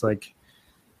why I'm just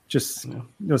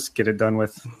let's get it done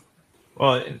with.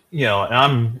 Well,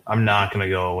 and I'm not going to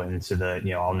go into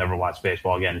the, I'll never watch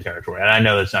baseball again territory. And I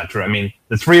know that's not true. I mean,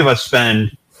 the three of us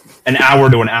spend an hour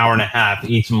to an hour and a half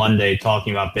each Monday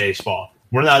talking about baseball.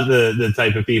 We're not the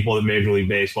type of people that Major League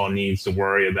Baseball needs to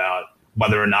worry about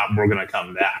whether or not we're going to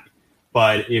come back.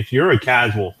 But if you're a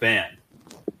casual fan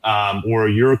or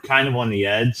you're kind of on the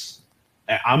edge,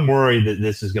 I'm worried that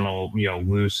this is going to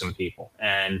lose some people.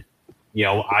 And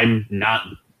I'm not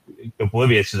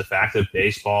oblivious to the fact that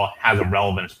baseball has a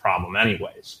relevance problem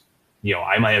anyways.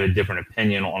 I might have a different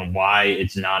opinion on why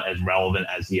it's not as relevant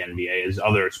as the NBA as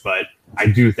others, but I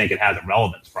do think it has a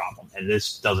relevance problem, and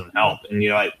this doesn't help. And,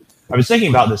 I was thinking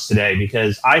about this today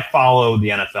because I follow the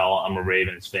NFL. I'm a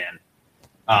Ravens fan,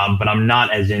 but I'm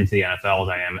not as into the NFL as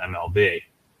I am MLB.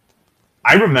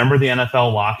 I remember the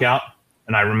NFL lockout,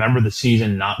 and I remember the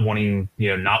season not wanting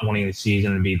the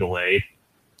season to be delayed.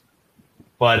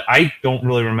 But I don't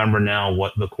really remember now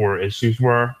what the core issues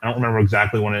were. I don't remember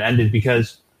exactly when it ended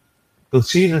because the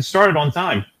season started on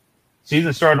time.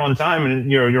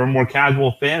 And you're a more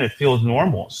casual fan. It feels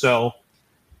normal. So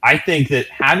I think that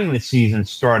having the season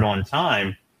start on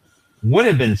time would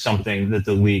have been something that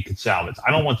the league could salvage.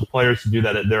 I don't want the players to do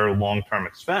that at their long-term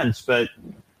expense, but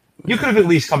you could have at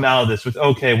least come out of this with,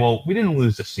 okay, well, we didn't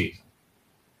lose the season.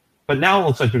 But now it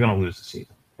looks like they're going to lose the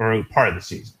season or part of the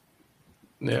season.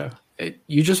 Yeah.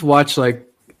 You just watch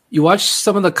you watch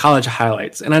some of the college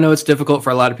highlights, and I know it's difficult for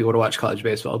a lot of people to watch college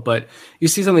baseball, but you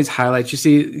see some of these highlights. You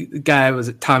see the guy, was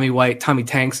it Tommy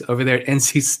Tanks over there at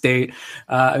NC State.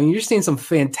 You're seeing some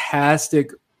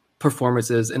fantastic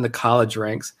performances in the college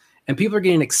ranks, and people are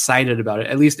getting excited about it,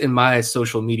 at least in my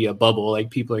social media bubble.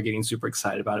 People are getting super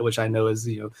excited about it, which I know is,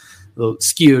 a little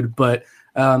skewed, but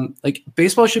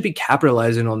baseball should be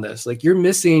capitalizing on this. You're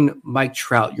missing Mike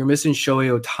Trout. You're missing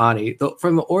Shohei Ohtani.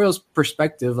 From the Orioles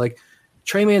perspective,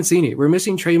 Trey Mancini. We're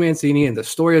missing Trey Mancini and the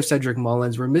story of Cedric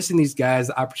Mullins. We're missing these guys,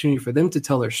 the opportunity for them to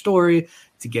tell their story,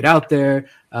 to get out there,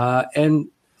 and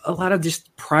a lot of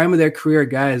just prime of their career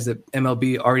guys that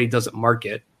MLB already doesn't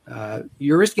market.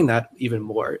 You're risking that even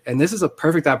more. And this is a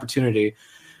perfect opportunity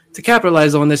to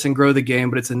capitalize on this and grow the game,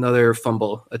 but it's another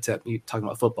fumble attempt. You talking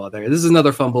about football there. This is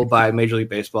another fumble by Major League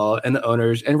Baseball and the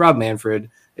owners and Rob Manfred.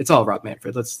 It's all Rob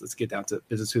Manfred. Let's get down to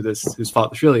business whose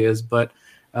fault this really is. But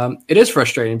it is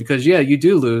frustrating because, yeah, you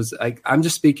do lose. I'm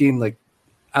just speaking, like,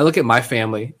 I look at my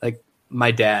family, like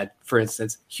my dad, for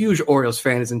instance, huge Orioles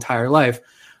fan his entire life.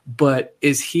 But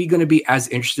is he going to be as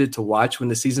interested to watch when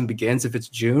the season begins if it's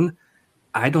June?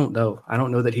 I don't know. I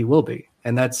don't know that he will be.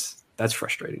 And that's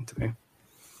frustrating to me.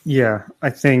 Yeah,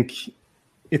 I think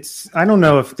I don't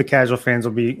know if the casual fans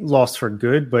will be lost for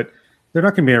good, but they're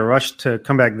not going to be in a rush to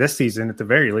come back this season at the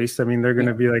very least. I mean, they're going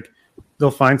to be like, they'll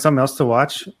find something else to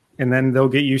watch, and then they'll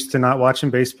get used to not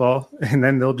watching baseball, and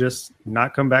then they'll just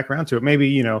not come back around to it.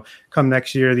 Maybe, come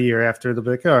next year, the year after, they'll be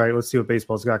like, all right, let's see what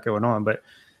baseball's got going on. But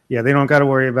yeah, they don't got to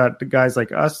worry about the guys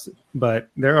like us, but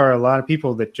there are a lot of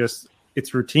people that just,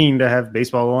 it's routine to have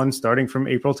baseball on starting from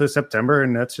April to September,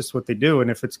 and that's just what they do. And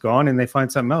if it's gone and they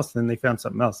find something else, then they found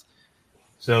something else.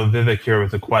 So Vivek here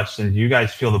with a question. Do you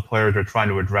guys feel the players are trying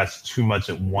to address too much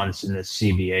at once in this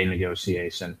CBA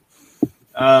negotiation?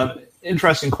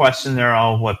 Interesting question there.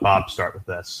 I'll let Bob start with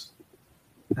this.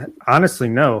 Honestly,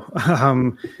 no.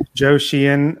 Joe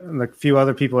Sheehan and a few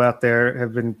other people out there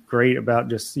have been great about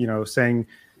just, saying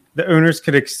the owners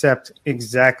could accept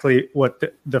exactly what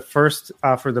the first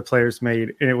offer the players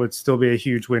made, and it would still be a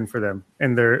huge win for them.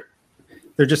 And they're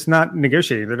just not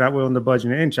negotiating. They're not willing to budge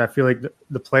an inch. I feel like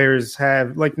the players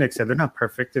have, like Nick said, they're not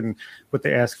perfect in what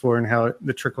they ask for and how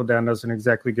the trickle down doesn't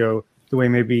exactly go the way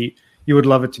maybe you would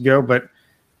love it to go. But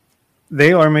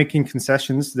they are making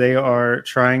concessions. They are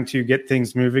trying to get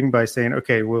things moving by saying,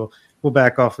 okay, we'll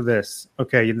back off of this.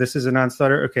 Okay, this is a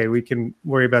non-starter. Okay, we can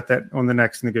worry about that on the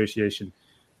next negotiation.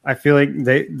 I feel like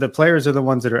the players are the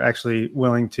ones that are actually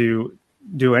willing to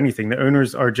do anything. The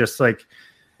owners are just like,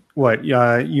 what, you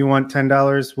want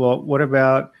 $10? Well, what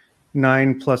about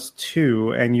 9 plus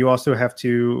 2? And you also have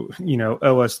to,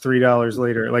 owe us $3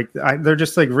 later. Like they're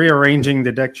just like rearranging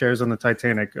the deck chairs on the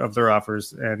Titanic of their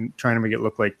offers and trying to make it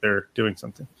look like they're doing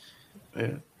something.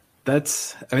 Yeah.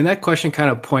 That question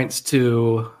kind of points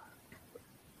to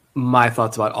my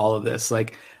thoughts about all of this.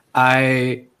 Like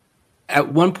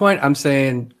at one point, I'm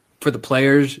saying for the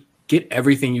players, get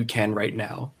everything you can right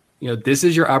now. This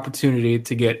is your opportunity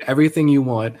to get everything you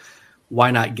want. Why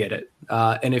not get it?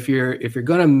 And if you're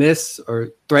going to miss or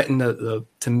threaten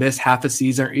to miss half a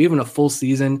season or even a full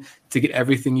season to get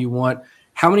everything you want,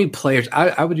 how many players?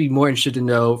 I would be more interested to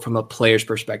know from a player's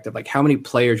perspective, like how many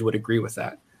players would agree with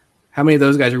that? How many of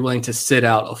those guys are willing to sit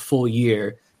out a full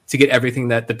year to get everything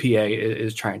that the PA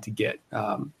is trying to get?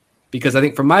 Because I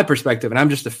think from my perspective, and I'm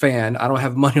just a fan, I don't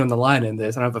have money on the line in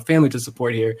this. I don't have a family to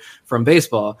support here from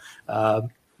baseball.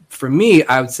 For me,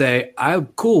 I would say I'm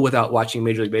cool without watching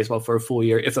Major League Baseball for a full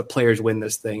year if the players win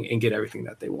this thing and get everything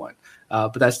that they want.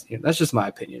 But that's just my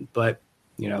opinion. But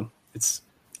it's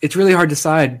really hard to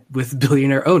side with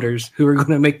billionaire owners who are going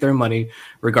to make their money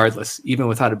regardless, even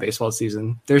without a baseball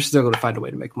season. They're still going to find a way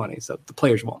to make money. So the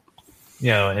players won't.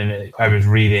 And I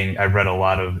read a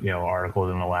lot of,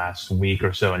 articles in the last week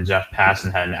or so, and Jeff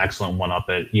Passan had an excellent one up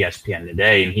at ESPN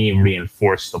today, and he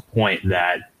reinforced the point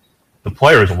that the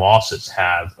players' losses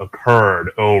have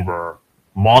occurred over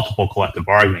multiple collective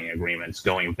bargaining agreements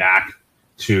going back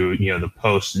to, the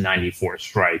post-94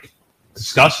 strike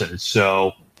discussions.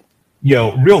 So,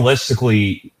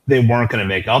 realistically, they weren't going to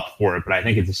make up for it, but I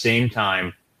think at the same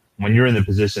time, when you're in the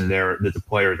position there that the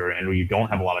players are in, where you don't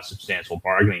have a lot of substantial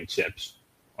bargaining chips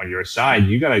on your side,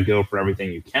 you got to go for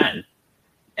everything you can.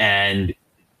 And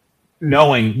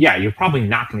knowing, you're probably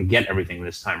not going to get everything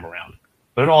this time around.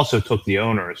 But it also took the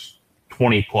owners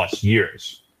 20 plus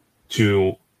years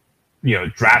to,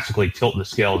 drastically tilt the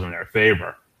scales in their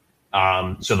favor.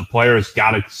 So the players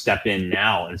got to step in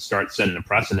now and start setting a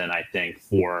precedent, I think,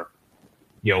 for,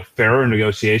 fairer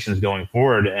negotiations going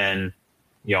forward. And,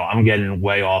 I'm getting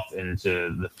way off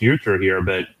into the future here,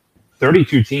 but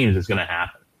 32 teams is going to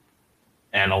happen.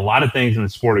 And a lot of things in the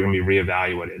sport are going to be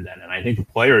reevaluated then. And I think the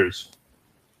players,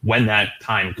 when that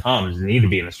time comes, need to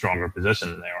be in a stronger position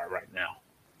than they are right now.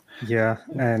 Yeah.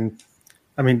 And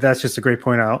that's just a great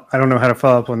point out. I don't know how to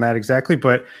follow up on that exactly,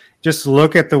 but just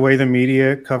look at the way the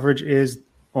media coverage is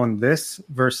on this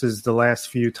versus the last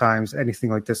few times anything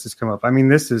like this has come up.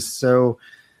 This is so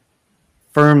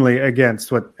firmly against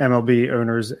what MLB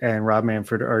owners and Rob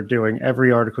Manfred are doing.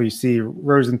 Every article you see,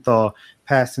 Rosenthal,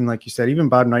 Passan, like you said, even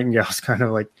Bob Nightingale's kind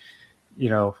of like,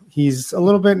 he's a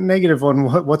little bit negative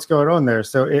on what's going on there.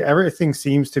 So everything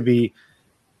seems to be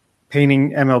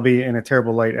painting MLB in a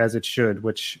terrible light, as it should,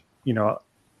 which,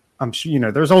 I'm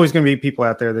sure, there's always going to be people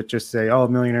out there that just say, oh,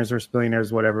 millionaires versus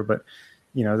billionaires, whatever. But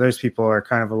those people are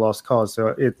kind of a lost cause. So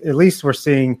at least we're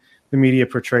seeing the media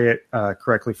portray it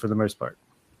correctly for the most part.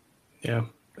 Yeah,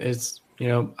 it's,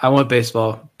 I want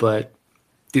baseball, but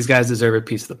these guys deserve a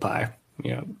piece of the pie,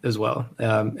 as well.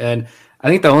 And I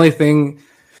think the only thing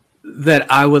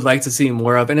that I would like to see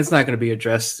more of, and it's not going to be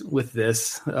addressed with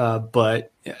this,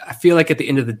 but I feel like at the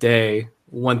end of the day,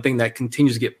 one thing that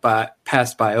continues to get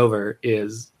passed by over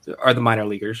are the minor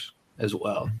leaguers as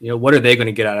well. What are they going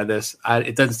to get out of this?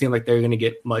 It doesn't seem like they're going to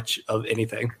get much of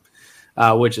anything,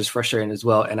 which is frustrating as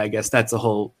well. And I guess that's a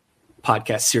whole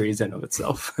podcast series in of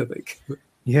itself. I think.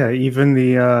 Yeah, even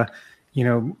the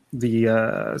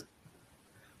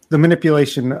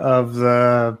manipulation of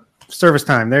the service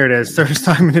time. There it is, service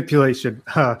time manipulation.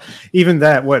 Even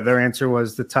that, their answer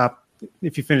was the top.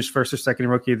 If you finish first or second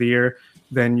Rookie of the Year,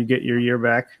 then you get your year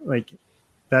back. Like,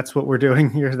 that's what we're doing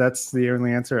here. That's the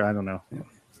only answer. I don't know.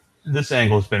 This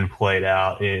angle has been played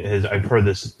out. I've heard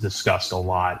this discussed a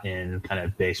lot in kind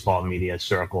of baseball media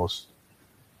circles.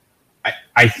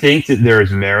 I think that there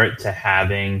is merit to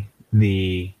having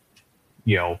the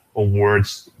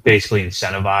awards basically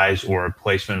incentivize, or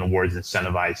placement awards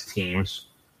incentivize teams.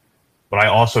 But I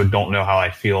also don't know how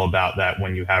I feel about that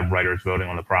when you have writers voting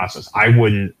on the process. I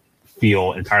wouldn't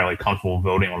feel entirely comfortable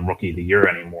voting on Rookie of the Year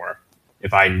anymore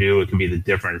if I knew it could be the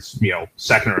difference,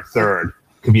 second or third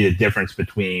could be the difference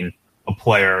between a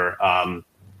player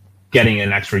getting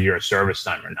an extra year of service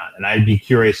time or not. And I'd be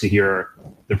curious to hear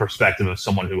the perspective of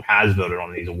someone who has voted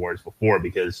on these awards before,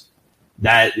 because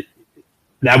that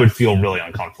would feel really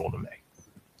uncomfortable to me.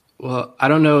 Well, I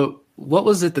don't know. What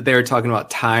was it that they were talking about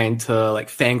tying to, like,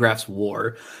 Fangraphs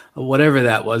War, whatever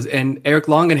that was? And Eric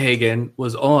Longenhagen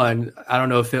was on, I don't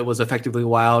know if it was Effectively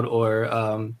Wild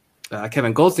or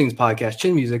Kevin Goldstein's podcast,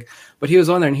 Chin Music, but he was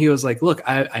on there and he was like, look,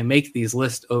 I make these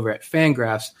lists over at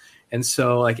Fangraphs. And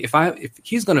so, like, if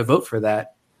he's going to vote for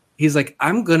that, he's like,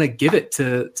 I'm going to give it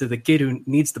to the kid who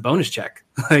needs the bonus check.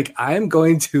 Like, I'm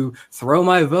going to throw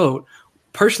my vote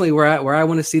personally where I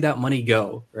want to see that money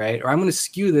go, right? Or I'm going to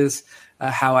skew this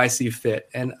how I see fit.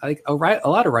 And like a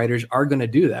lot of writers are going to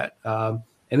do that. And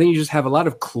then you just have a lot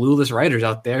of clueless writers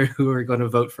out there who are going to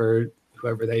vote for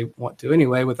whoever they want to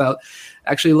anyway, without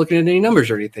actually looking at any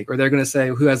numbers or anything. Or they're going to say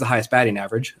who has the highest batting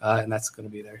average, and that's going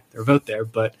to be their vote there.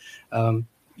 But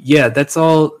yeah, that's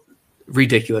all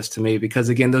ridiculous to me, because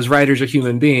again, those writers are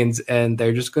human beings and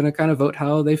they're just going to kind of vote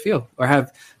how they feel, or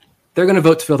they're going to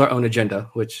vote to fill their own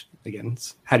agenda, which again,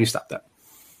 how do you stop that?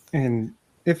 And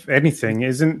if anything,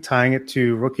 isn't tying it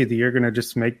to Rookie of the Year going to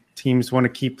just make teams want to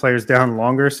keep players down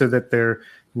longer so that they're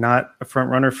not a front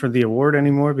runner for the award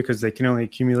anymore, because they can only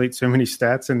accumulate so many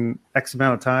stats in X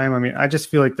amount of time? I mean, I just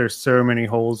feel like there's so many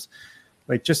holes.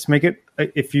 Like, just make it,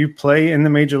 if you play in the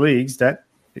major leagues, that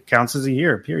it counts as a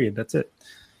year, period. That's it.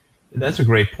 That's a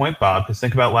great point, Bob, because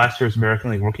think about last year's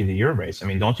American League Rookie of the Year race. I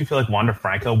mean, don't you feel like Wander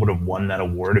Franco would have won that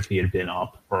award if he had been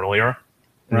up earlier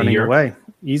in running the year? Away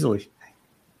easily?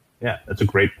 Yeah, that's a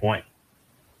great point.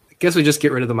 I guess we just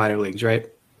get rid of the minor leagues, right?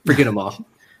 Forget them all.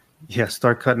 Yeah,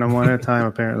 start cutting them one at a time,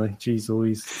 apparently. Jeez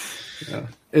Louise. Yeah.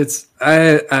 It's,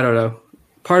 I don't know.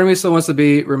 Part of me still wants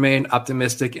to remain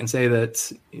optimistic and say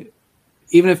that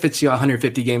even if it's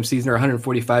 150 game season or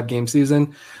 145 game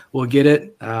season, we'll get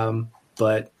it.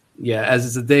 But yeah,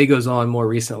 as the day goes on more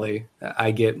recently, I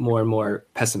get more and more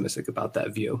pessimistic about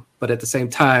that view. But at the same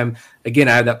time, again,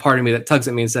 I have that part of me that tugs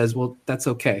at me and says, well, that's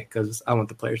okay, because I want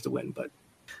the players to win. But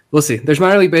we'll see. There's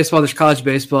minor league baseball, there's college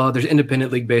baseball, there's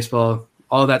independent league baseball.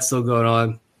 All that's still going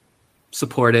on.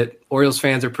 Support it. Orioles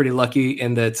fans are pretty lucky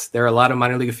in that there are a lot of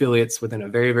minor league affiliates within a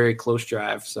very, very close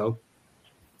drive. So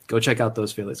go check out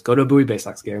those affiliates. Go to a Bowie Bay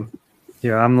Sox game.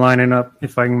 Yeah, I'm lining up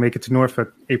if I can make it to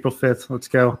Norfolk April 5th. Let's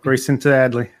go. Grayson to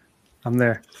Adley. I'm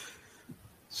there.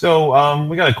 So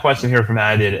we got a question here from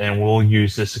Added, and we'll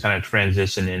use this to kind of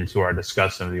transition into our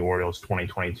discussion of the Orioles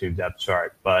 2022 depth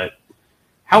chart. But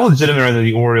how legitimate are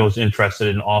the Orioles interested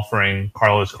in offering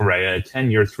Carlos Correa a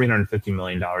 10-year, $350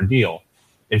 million deal?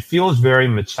 It feels very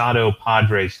Machado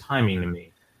Padres timing to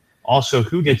me. Also,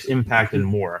 who gets impacted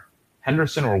more,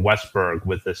 Henderson or Westberg,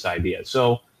 with this idea?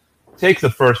 So take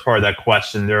the first part of that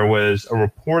question. There was a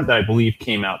report that I believe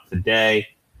came out today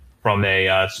from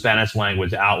a Spanish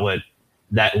language outlet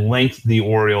that linked the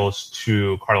Orioles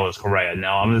to Carlos Correa.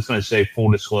 Now, I'm just going to say full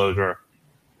disclosure,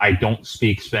 I don't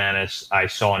speak Spanish. I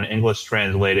saw an English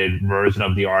translated version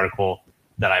of the article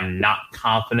that I'm not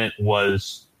confident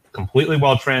was completely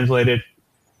well translated.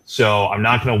 So I'm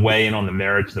not going to weigh in on the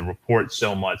merits of the report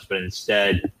so much, but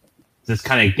instead just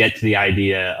kind of get to the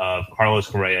idea of Carlos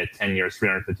Correa, 10 years,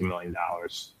 $350 million.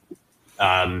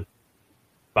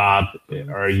 Bob,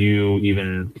 are you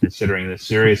even considering this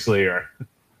seriously? Or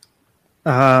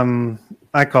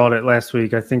I called it last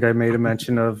week. I think I made a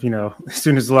mention of, as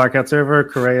soon as the lockout's over,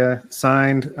 Correa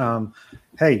signed.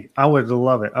 Hey, I would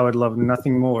love it. I would love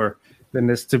nothing more than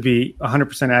this to be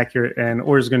 100% accurate, and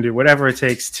Orioles going to do whatever it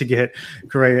takes to get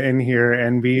Correa in here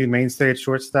and be the mainstay at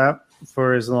shortstop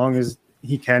for as long as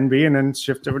he can be, and then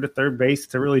shift over to third base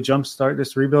to really jumpstart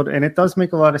this rebuild. And it does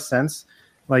make a lot of sense,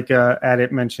 like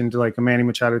Adit mentioned, like a Manny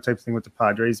Machado type thing with the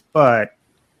Padres. But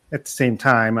at the same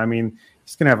time, I mean,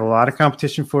 he's going to have a lot of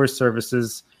competition for his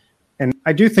services. And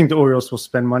I do think the Orioles will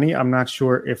spend money. I'm not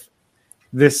sure if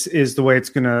this is the way it's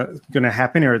going to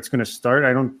happen or it's going to start.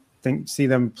 I don't see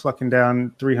them plucking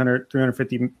down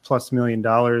 $350 plus million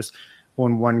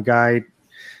on one guy.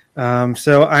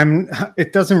 So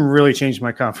it doesn't really change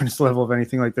my confidence level of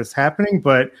anything like this happening,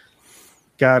 but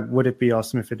God, would it be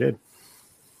awesome if it did?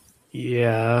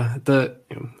 Yeah. The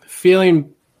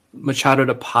feeling Machado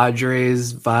to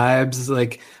Padres vibes,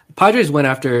 like Padres went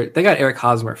after, they got Eric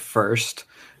Hosmer first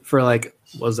for like,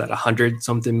 what was that,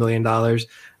 $100-something million?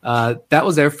 That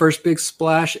was their first big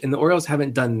splash, and the Orioles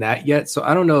haven't done that yet. So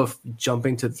I don't know if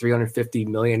jumping to the $350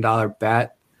 million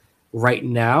bat right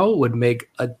now would make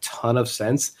a ton of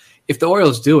sense. If the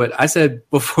Orioles do it, I said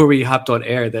before we hopped on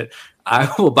air that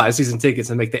I will buy season tickets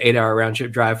and make the 8-hour round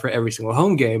trip drive for every single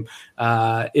home game.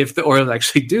 If the Orioles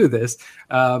actually do this,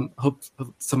 hope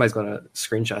somebody's going to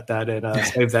screenshot that and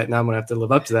save that. Now I'm going to have to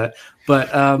live up to that.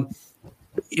 But I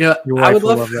would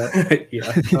love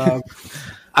that.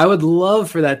 I would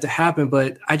love for that to happen,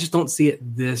 but I just don't see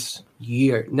it this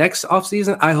year. Next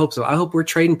offseason, I hope so. I hope we're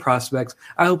trading prospects.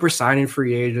 I hope we're signing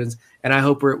free agents, and I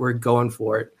hope we're going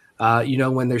for it.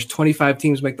 When there's 25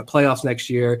 teams make the playoffs next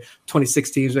year,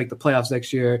 26 teams make the playoffs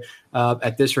next year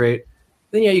at this rate,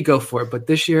 then yeah, you go for it. But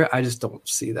this year, I just don't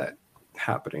see that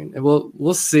happening. And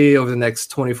we'll see over the next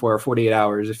 24 or 48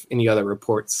 hours if any other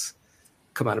reports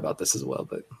come out about this as well.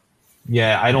 But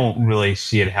yeah, I don't really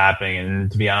see it happening.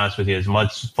 And to be honest with you, as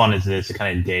much fun as it is to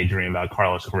kind of daydream about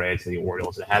Carlos Correa to the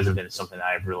Orioles, it hasn't been something that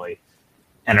I've really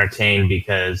entertained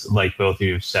because, like both of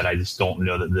you have said, I just don't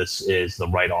know that this is the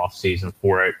right offseason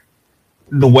for it.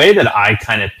 The way that I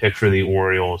kind of picture the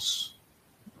Orioles'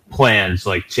 plans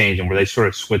like changing, where they sort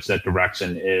of switch that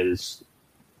direction, is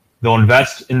they'll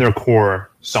invest in their core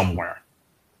somewhere.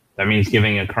 That means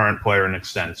giving a current player an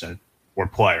extension or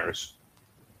players.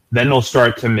 Then they'll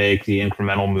start to make the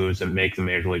incremental moves that make the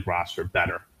major league roster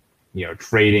better.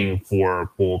 Trading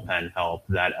for bullpen help,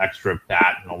 that extra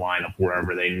bat in the lineup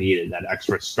wherever they need it, that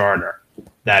extra starter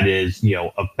that is,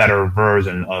 a better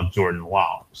version of Jordan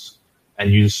Lyles.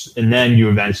 And then you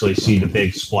eventually see the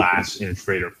big splash in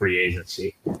trade or free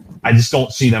agency. I just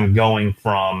don't see them going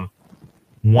from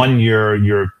 1 year,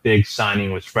 your big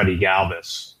signing was Freddie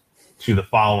Galvis, to the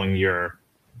following year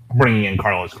bringing in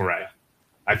Carlos Correa.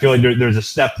 I feel like there's a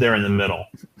step there in the middle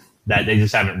that they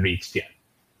just haven't reached yet.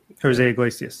 Jose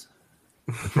Iglesias.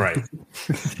 That's right.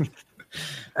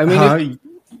 I mean,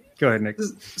 go ahead, Nick.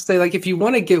 Say, like, if you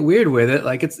want to get weird with it,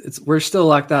 like we're still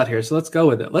locked out here, so let's go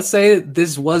with it. Let's say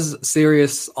this was a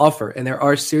serious offer and there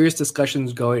are serious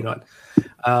discussions going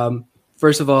on.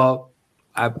 First of all,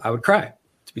 I would cry,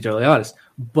 to be totally honest.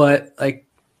 But like,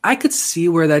 I could see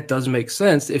where that does make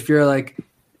sense if you're like,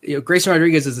 Grayson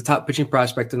Rodriguez is the top pitching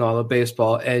prospect in all of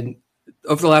baseball. And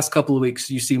over the last couple of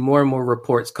weeks, you see more and more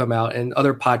reports come out and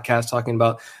other podcasts talking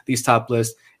about these top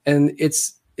lists. And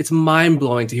it's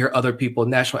mind-blowing to hear other people,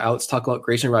 national outlets, talk about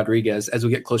Grayson Rodriguez as we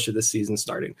get closer to this season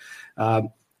starting. And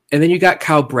then you got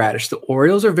Kyle Bradish. The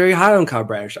Orioles are very high on Kyle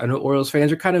Bradish. I know Orioles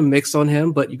fans are kind of mixed on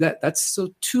him, but that's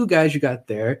two guys you got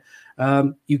there.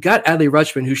 You got Adley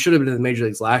Rutschman, who should have been in the major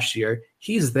leagues last year.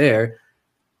 He's there.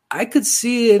 I could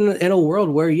see in a world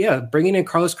where, bringing in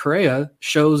Carlos Correa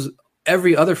shows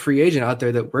every other free agent out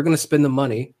there that we're going to spend the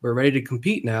money. We're ready to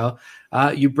compete now.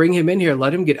 You bring him in here,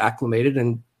 let him get acclimated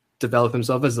and develop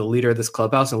himself as the leader of this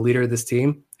clubhouse and leader of this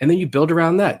team. And then you build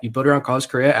around that. You build around Carlos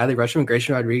Correa, Adley Rutschman,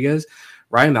 Grayson Rodriguez,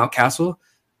 Ryan Mountcastle.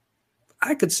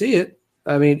 I could see it.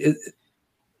 I mean,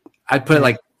 I'd put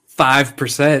like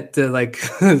 5% to like,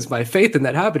 it's my faith in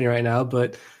that happening right now,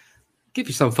 but give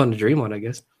you some fun to dream on, I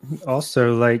guess.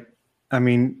 Also,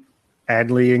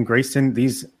 Adley and Grayson,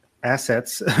 these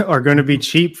assets are going to be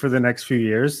cheap for the next few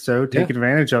years. So take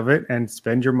advantage of it and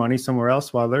spend your money somewhere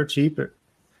else while they're cheap.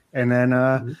 And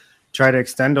then try to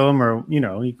extend them, or,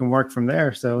 you can work from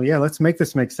there. So, let's make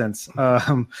this make sense.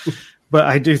 But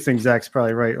I do think Zach's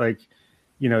probably right. Like,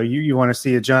 you want to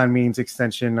see a John Means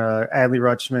extension, Adley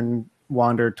Rutschman,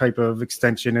 Wander type of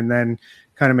extension, and then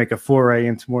kind of make a foray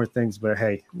into more things. But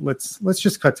hey, let's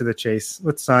just cut to the chase.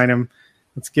 Let's sign him.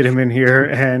 Let's get him in here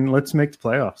and let's make the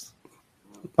playoffs.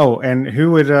 Oh, and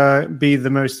who would be the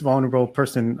most vulnerable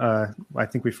person? I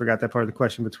think we forgot that part of the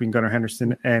question between Gunnar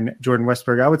Henderson and Jordan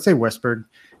Westberg. I would say Westberg,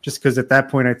 just because at that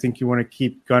point I think you want to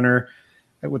keep Gunnar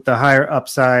with the higher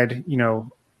upside.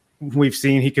 We've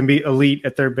seen he can be elite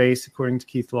at third base according to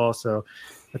Keith Law, so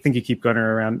I think you keep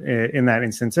Gunnar around in that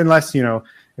instance, unless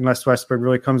Westberg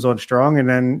really comes on strong, and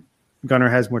then Gunnar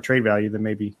has more trade value, then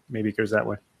maybe it goes that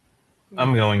way.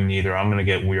 I'm going neither. I'm going to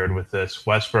get weird with this.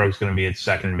 Westberg's going to be at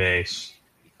second base,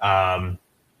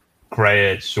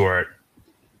 Gray at short,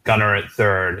 Gunnar at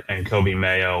third, and Kobe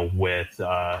Mayo with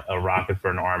a rocket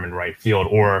for an arm in right field,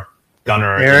 or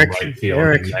Gunnar in right field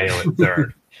and Mayo at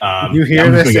third. You hear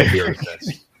I'm this? Just going to get weird with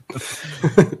this.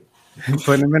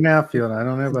 Putting him in outfield. I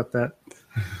don't know about that.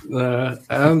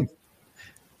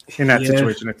 In that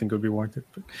situation, I think it would be warranted.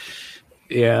 But.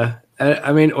 Yeah.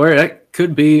 I mean, or that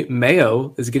could be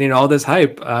Mayo is getting all this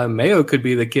hype. Mayo could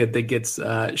be the kid that gets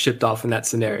shipped off in that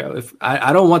scenario. If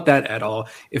I don't want that at all.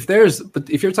 But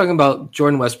if you're talking about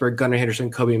Jordan Westberg, Gunnar Henderson,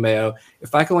 Kobe Mayo,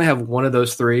 if I can only have one of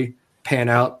those three pan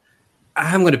out,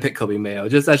 I'm going to pick Kobe Mayo.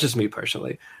 That's just me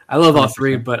personally. I love all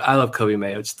three, but I love Kobe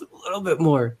Mayo just a little bit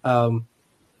more.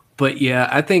 But yeah,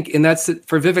 I think, and that's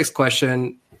for Vivek's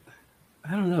question.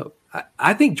 I don't know.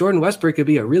 I think Jordan Westberg could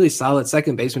be a really solid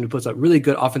second baseman who puts up really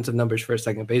good offensive numbers for a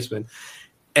second baseman.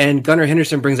 And Gunnar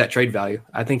Henderson brings that trade value.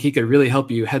 I think he could really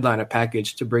help you headline a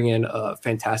package to bring in a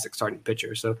fantastic starting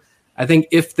pitcher. So I think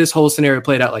if this whole scenario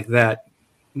played out like that,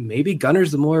 maybe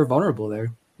Gunnar's the more vulnerable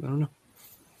there. I don't know.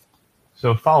 So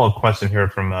a follow-up question here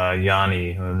from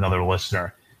Yanni, another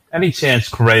listener. Any chance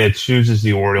Correa chooses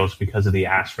the Orioles because of the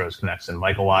Astros connection?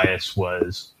 Mike Elias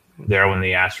was there when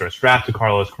the Astros drafted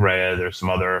Carlos Correa. There's some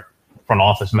other front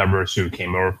office members who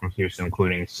came over from Houston,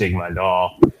 including Sigmund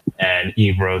Dahl and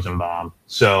Eve Rosenbaum.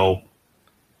 So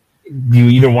do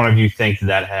either one of you think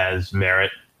that has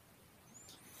merit?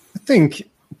 I think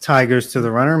Ty goes to the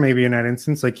runner, maybe in that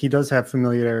instance. Like, he does have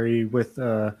familiarity with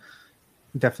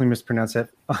definitely mispronounced that,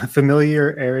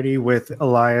 familiarity with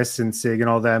Elias and Sig and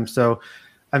all them. So,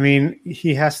 I mean,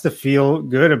 he has to feel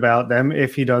good about them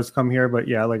if he does come here. But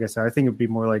yeah, like I said, I think it'd be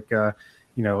more like,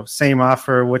 same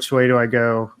offer. Which way do I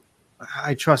go?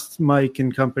 I trust Mike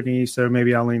and company, so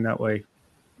maybe I'll lean that way.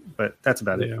 But that's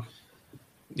about it.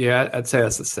 Yeah, I'd say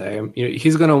that's the same.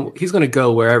 He's gonna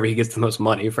go wherever he gets the most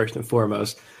money first and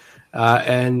foremost.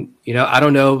 And I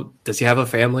don't know. Does he have a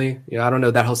family? I don't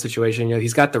know that whole situation.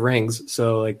 He's got the rings,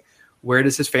 so like, where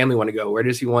does his family want to go? Where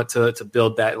does he want to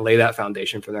build that and lay that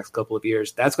foundation for the next couple of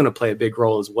years? That's going to play a big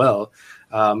role as well.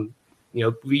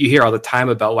 You hear all the time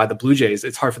about why the Blue Jays,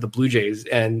 it's hard for the Blue Jays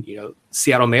and,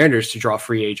 Seattle Mariners to draw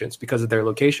free agents because of their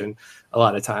location a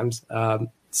lot of times.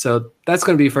 So that's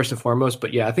going to be first and foremost.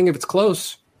 But yeah, I think if it's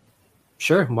close,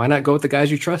 sure, why not go with the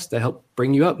guys you trust to help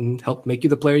bring you up and help make you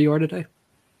the player you are today?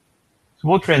 So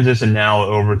we'll transition now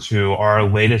over to our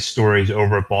latest stories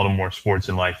over at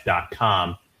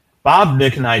BaltimoreSportsAndLife.com. Bob,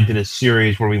 Nick, and I did a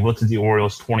series where we looked at the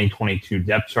Orioles' 2022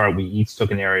 depth chart. We each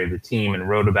took an area of the team and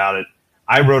wrote about it.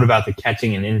 I wrote about the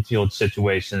catching and infield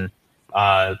situation.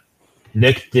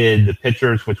 Nick did the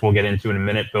pitchers, which we'll get into in a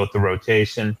minute, both the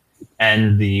rotation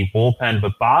and the bullpen.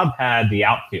 But Bob had the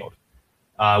outfield,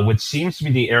 which seems to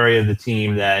be the area of the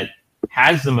team that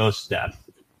has the most depth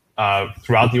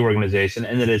throughout the organization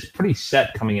and that is pretty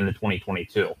set coming into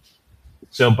 2022.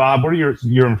 So, Bob, what are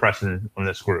your impressions on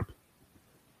this group?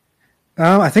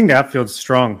 I think the outfield's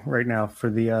strong right now for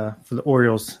the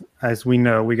Orioles. As we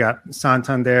know, we got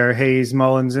Santander, Hayes,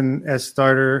 Mullins, and as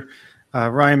starter.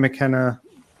 Ryan McKenna,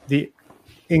 the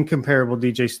incomparable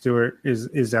DJ Stewart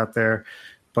is out there,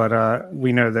 but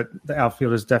we know that the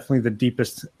outfield is definitely the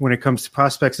deepest when it comes to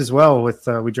prospects as well. With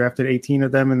we drafted 18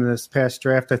 of them in this past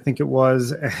draft, I think it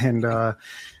was, and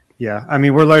yeah, I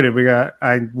mean, we're loaded.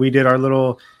 We did our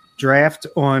little draft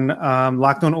on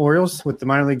Locked On Orioles with the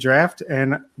minor league draft,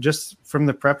 and just from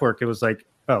the prep work, it was like,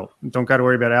 oh, don't got to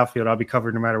worry about outfield. I'll be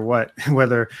covered no matter what.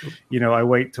 Whether I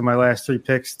wait till my last 3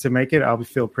 picks to make it, I'll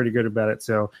feel pretty good about it.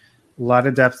 So a lot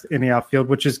of depth in the outfield,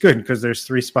 which is good because there's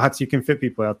 3 spots you can fit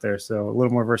people out there. So a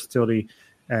little more versatility,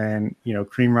 and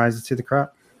cream rises to the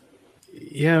crop.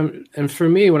 Yeah, and for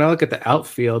me, when I look at the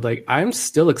outfield, like, I'm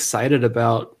still excited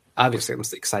about. Obviously, I'm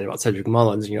excited about Cedric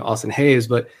Mullins, Austin Hayes,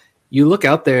 but you look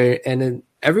out there, and then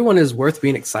everyone is worth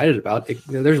being excited about.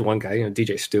 There's one guy,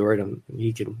 DJ Stewart, and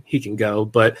he can go.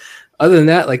 But other than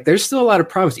that, like, there's still a lot of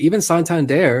promise. Even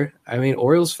Santander. I mean,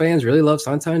 Orioles fans really love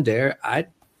Santander. I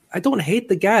don't hate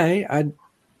the guy. I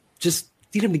just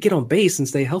need him to get on base and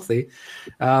stay healthy.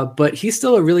 But he's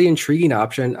still a really intriguing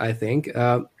option, I think.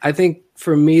 I think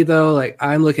for me, though, like,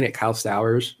 I'm looking at Kyle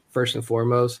Stowers first and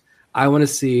foremost. I want to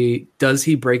see, does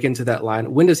he break into that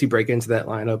line? When does he break into that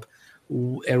lineup?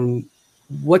 And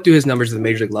what do his numbers at the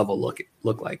major league level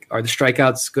look like? Are the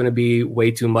strikeouts going to be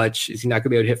way too much? Is he not going to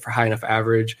be able to hit for high enough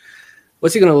average?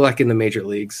 What's he going to look like in the major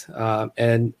leagues?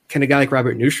 And can a guy like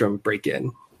Robert Newstrom break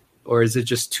in? Or is it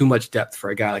just too much depth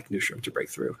for a guy like Newstrom to break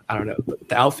through? I don't know. But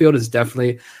the outfield is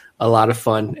definitely a lot of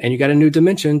fun. And you got a new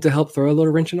dimension to help throw a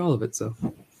little wrench in all of it. So,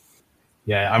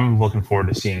 yeah, I'm looking forward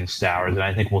to seeing Stowers, and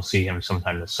I think we'll see him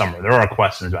sometime this summer. There are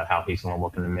questions about how he's going to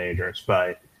look in the majors,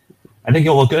 but I think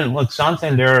he'll look good. And look,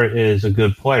 Santander is a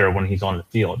good player when he's on the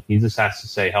field. He just has to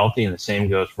stay healthy, and the same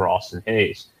goes for Austin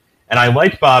Hayes. And I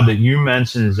like, Bob, that you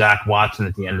mentioned Zach Watson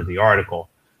at the end of the article,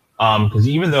 because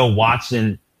even though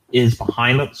Watson is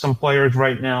behind some players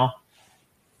right now,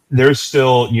 there's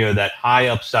still, that high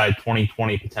upside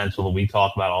 2020 potential that we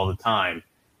talk about all the time.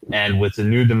 And with the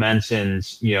new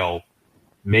dimensions,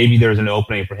 maybe there's an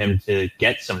opening for him to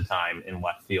get some time in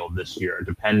left field this year,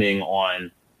 depending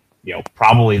on,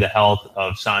 probably the health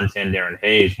of Santander and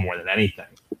Hayes more than anything.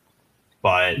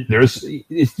 But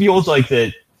it feels like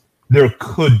that there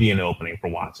could be an opening for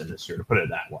Watson this year, to put it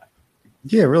that way.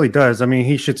 Yeah, it really does. I mean,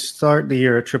 he should start the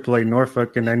year at AAA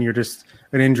Norfolk, and then you're just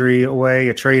an injury away,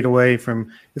 a trade away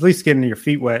from at least getting your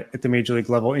feet wet at the major league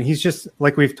level. And he's just,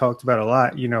 like we've talked about a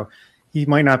lot, he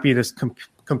might not be this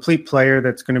complete player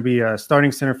that's going to be a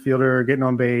starting center fielder, getting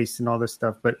on base and all this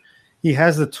stuff, but he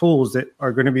has the tools that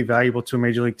are going to be valuable to a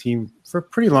major league team for a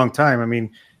pretty long time. I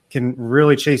mean, can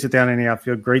really chase it down in the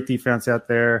outfield, great defense out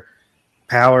there,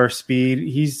 power, speed.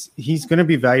 He's going to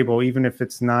be valuable even if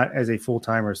it's not as a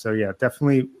full-timer. So yeah,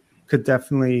 could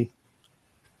definitely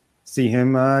see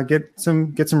him get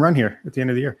some run here at the end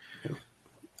of the year.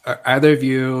 Are either of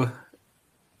you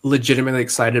legitimately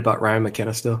excited about Ryan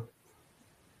McKenna still?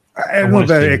 I don't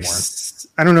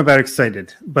know about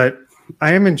excited, but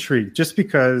I am intrigued just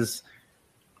because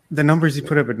the numbers he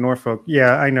put up at Norfolk.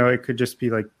 Yeah, I know it could just be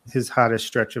like his hottest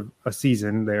stretch of a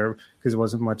season there because it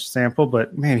wasn't much sample,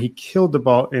 but man, he killed the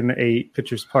ball in a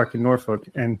pitcher's park in Norfolk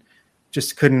and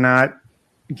just could not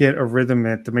get a rhythm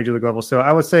at the major league level. So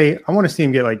I would say I want to see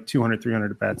him get like 200,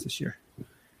 300 at bats this year.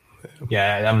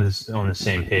 Yeah, I'm on the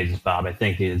same page as Bob. I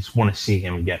think I just want to see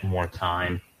him get more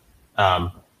time.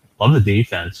 Love the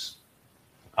defense.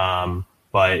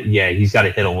 But yeah, he's got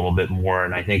to hit a little bit more,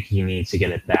 and I think he needs to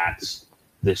get at bats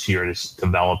this year to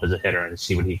develop as a hitter and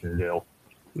see what he can do.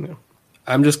 Yeah.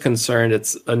 I'm just concerned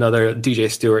it's another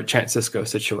DJ Stewart, Chant Cisco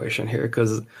situation here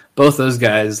because both those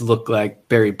guys look like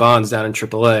Barry Bonds down in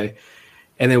AAA.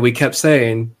 And then we kept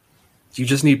saying, you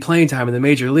just need playing time in the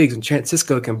major leagues, and Chant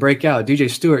Cisco can break out. DJ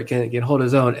Stewart can hold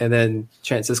his own, and then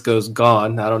Chant Cisco's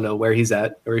gone. I don't know where he's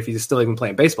at or if he's still even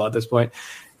playing baseball at this point.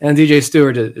 And DJ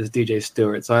Stewart is DJ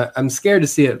Stewart. So I'm scared to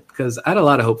see it because I had a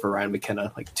lot of hope for Ryan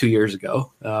McKenna like 2 years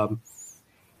ago.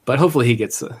 But hopefully he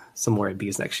gets some more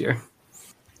ABs next year.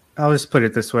 I'll just put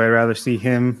it this way. I'd rather see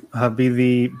him be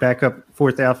the backup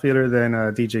fourth outfielder than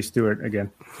DJ Stewart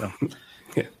again. So.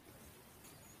 Yeah.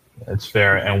 That's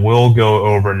fair. And we'll go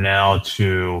over now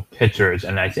to pitchers.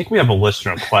 And I think we have a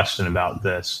listener question about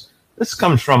this. This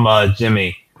comes from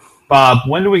Jimmy. Bob,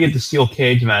 when do we get the steel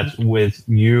cage match with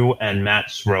you and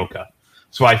Matt Soroka?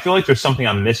 So I feel like there's something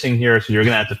I'm missing here, so you're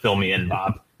going to have to fill me in,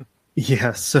 Bob.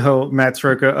 Yeah, so Matt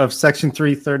Soroka of Section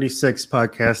 336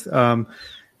 podcast,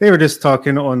 they were just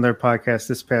talking on their podcast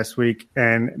this past week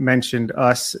and mentioned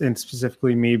us and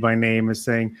specifically me by name as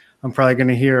saying, I'm probably going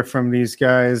to hear from these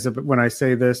guys when I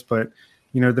say this, but,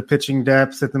 the pitching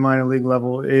depth at the minor league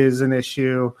level is an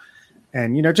issue.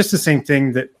 And, just the same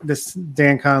thing that this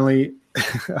Dan Conley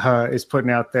is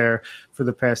putting out there for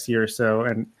the past year or so.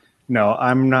 And no,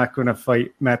 I'm not going to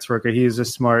fight Matt Soroka. He is a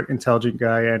smart, intelligent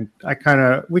guy. And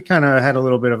we kind of had a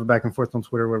little bit of a back and forth on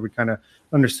Twitter where we kind of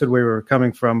understood where we were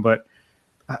coming from, but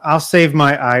I'll save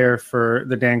my ire for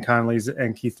the Dan Conleys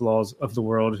and Keith Laws of the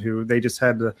world, who they just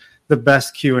had the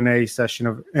best Q&A session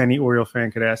of any Oriole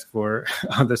fan could ask for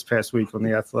this past week on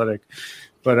The Athletic.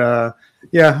 But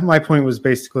yeah, my point was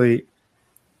basically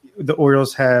the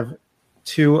Orioles have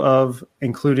two of,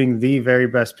 including the very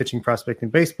best pitching prospect in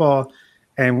baseball.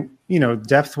 And,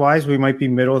 depth-wise, we might be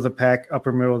middle of the pack,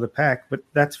 upper middle of the pack, but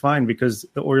that's fine because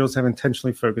the Orioles have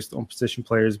intentionally focused on position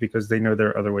players because they know there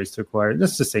are other ways to acquire.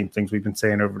 That's the same things we've been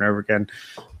saying over and over again.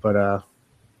 But,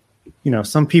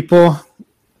 some people,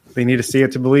 they need to see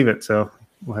it to believe it, so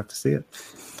we'll have to see it.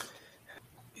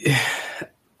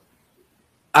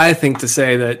 I think to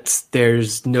say that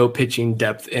there's no pitching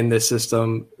depth in this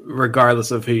system,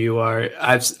 regardless of who you are,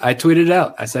 I tweeted it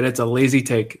out. I said it's a lazy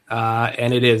take,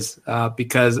 and it is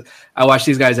because I watch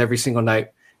these guys every single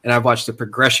night, and I've watched the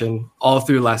progression all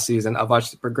through last season. I've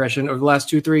watched the progression over the last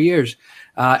 2-3 years,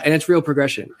 and it's real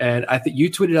progression. And I think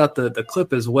you tweeted out the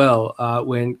clip as well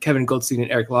when Kevin Goldstein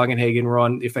and Eric Longenhagen were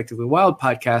on the Effectively Wild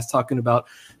podcast talking about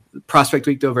Prospect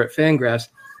Week over at Fangraphs.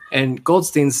 And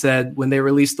Goldstein said when they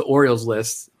released the Orioles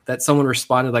list that someone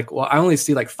responded like, well, I only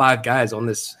see like 5 guys on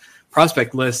this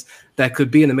prospect list that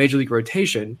could be in the major league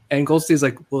rotation. And Goldstein's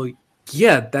like, well,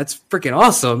 yeah, that's freaking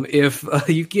awesome. If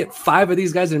you get 5 of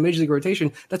these guys in a major league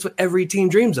rotation, that's what every team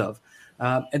dreams of.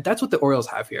 And that's what the Orioles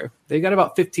have here. They got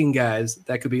about 15 guys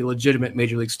that could be legitimate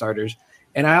major league starters.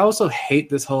 And I also hate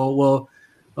this whole,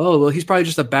 he's probably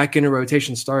just a back end of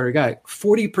rotation starter guy.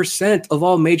 40% of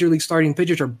all major league starting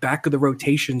pitchers are back of the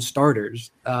rotation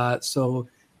starters. Look,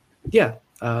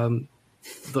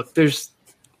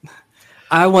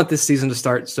 I want this season to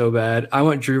start so bad. I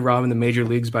want Drew Rom in the major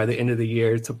leagues by the end of the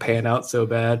year to pan out so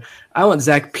bad. I want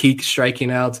Zach Peak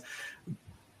striking out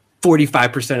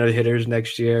 45% of the hitters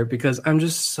next year because I'm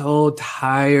just so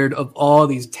tired of all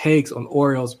these takes on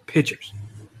Orioles pitchers.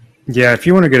 Yeah, if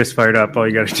you want to get us fired up, all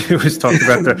you got to do is talk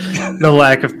about the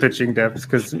lack of pitching depth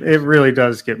because it really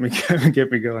does get me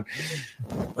going.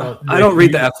 I don't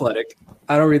read The Athletic.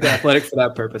 I don't read The Athletic for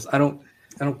that purpose. I don't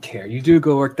care. You do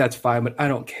go work, that's fine, but I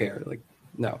don't care. Like,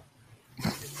 no.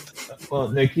 Well,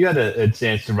 Nick, you had a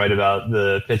chance to write about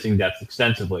the pitching depth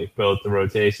extensively, both the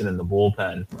rotation and the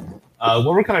bullpen. What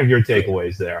were kind of your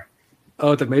takeaways there?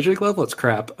 Oh, at the major league level, it's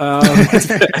crap. Well,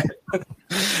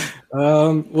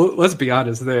 let's be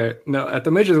honest there. No, at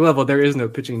the major league level, there is no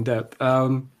pitching depth.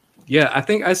 I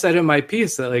think I said in my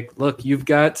piece that, like, look, you've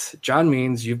got John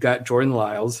Means, you've got Jordan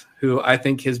Lyles, who I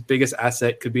think his biggest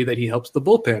asset could be that he helps the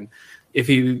bullpen if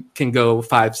he can go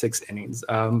 5-6 innings.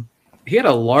 He had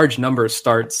a large number of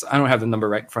starts. I don't have the number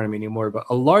right in front of me anymore, but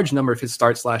a large number of his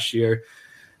starts last year.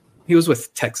 He was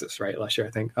with Texas, right, last year, I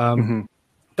think.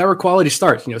 That were quality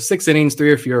starts, 6 innings,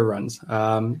 3 or fewer runs.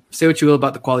 Say what you will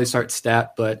about the quality start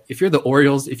stat, but if you're the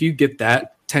Orioles, if you get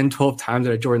that 10, 12 times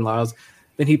out of Jordan Lyles,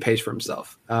 then he pays for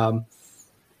himself.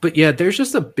 But yeah, there's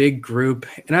just a big group.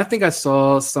 And I think I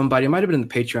saw somebody, it might've been in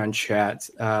the Patreon chat.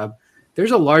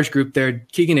 There's a large group there: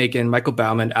 Keegan Aiken, Michael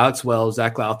Baumann, Alex Wells,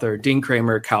 Zach Lowther, Dean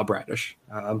Kramer, Kyle Bradish.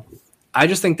 I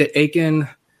just think that Aiken,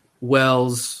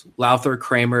 Wells, Lowther,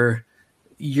 Kramer,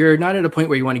 you're not at a point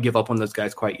where you want to give up on those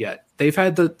guys quite yet. They've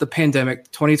had the pandemic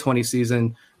 2020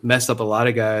 season mess up a lot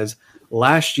of guys.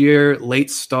 Last year, late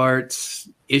starts,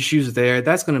 issues there.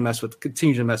 That's going to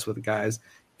continue to mess with the guys.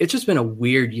 It's just been a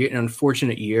weird year, an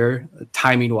unfortunate year,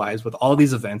 timing-wise, with all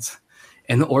these events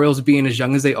and the Orioles being as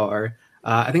young as they are.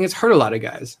 I think it's hurt a lot of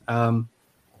guys. I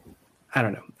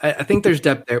don't know. I think there's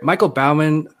depth there. Michael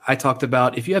Baumann, I talked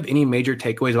about. If you have any major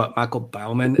takeaways about Michael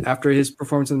Baumann after his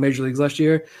performance in the major leagues last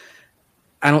year,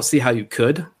 I don't see how you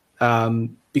could,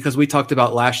 because we talked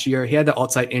about last year. He had the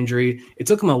alt-site injury. It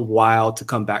took him a while to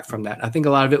come back from that. I think a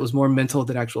lot of it was more mental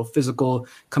than actual physical,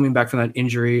 coming back from that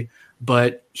injury.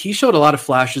 But he showed a lot of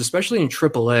flashes, especially in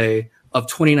AAA, of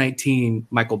 2019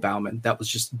 Michael Baumann that was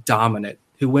just dominant,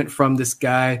 who went from this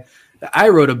guy that I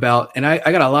wrote about, and I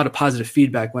got a lot of positive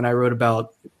feedback when I wrote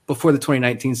about before the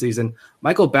 2019 season,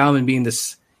 Michael Baumann being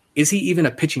this, is he even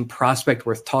a pitching prospect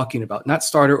worth talking about? Not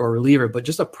starter or reliever, but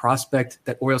just a prospect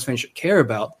that Orioles fans should care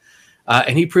about.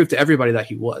 And he proved to everybody that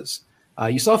he was.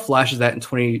 You saw flashes of that in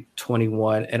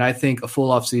 2021, and I think a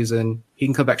full off season, he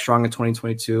can come back strong in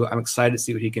 2022. I'm excited to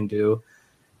see what he can do.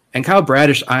 And Kyle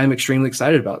Bradish, I'm extremely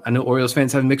excited about. I know Orioles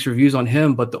fans have mixed reviews on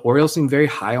him, but the Orioles seem very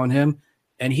high on him,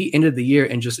 and he ended the year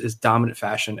in just as dominant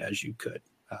fashion as you could.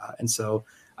 And so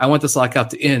I want this lockout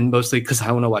to end, mostly because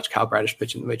I want to watch Kyle Bradish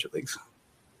pitch in the major leagues.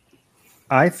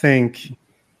 I think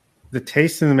the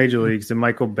taste in the major leagues that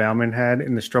Michael Baumann had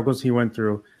and the struggles he went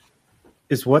through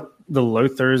is what the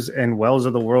Lothers and Wells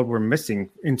of the world were missing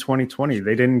in 2020.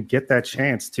 They didn't get that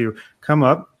chance to come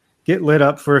up, get lit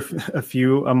up for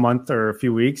a month or a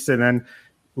few weeks, and then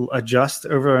adjust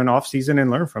over an off season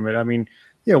and learn from it. I mean,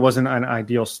 yeah, it wasn't an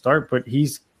ideal start, but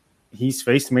he's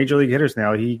faced major league hitters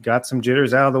now. He got some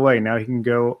jitters out of the way. Now he can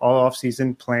go all off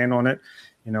season, plan on it.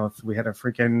 If we had a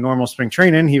freaking normal spring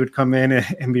training, he would come in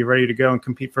and be ready to go and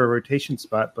compete for a rotation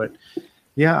spot. But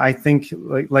yeah, I think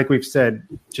like we've said,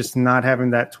 just not having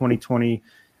that 2020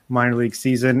 minor league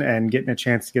season and getting a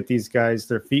chance to get these guys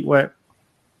their feet wet,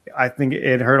 I think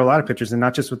it hurt a lot of pitchers, and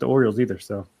not just with the Orioles either.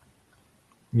 So,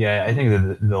 yeah, I think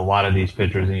that a lot of these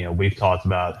pitchers, we've talked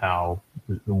about how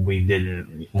we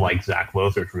didn't like Zach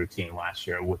Lowther's routine last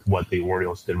year with what the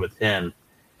Orioles did with him.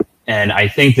 And I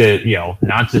think that,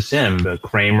 not just him, but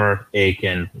Kramer,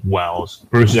 Aiken, Wells,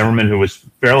 Bruce Zimmerman, who was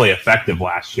fairly effective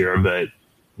last year, but,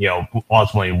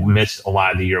 ultimately missed a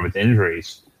lot of the year with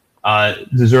injuries.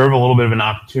 deserve a little bit of an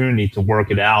opportunity to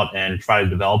work it out and try to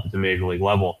develop at the major league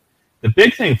level. The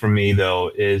big thing for me,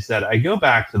 though, is that I go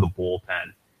back to the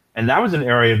bullpen, and that was an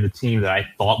area of the team that I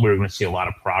thought we were going to see a lot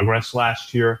of progress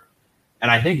last year. And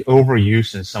I think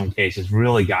overuse in some cases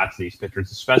really got to these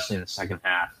pitchers, especially in the second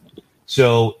half.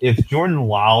 So if Jordan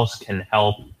Lyles can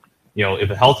help, if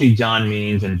a healthy John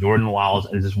Means and Jordan Lyles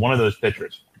and just one of those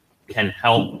pitchers can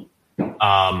help,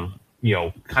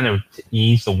 kind of to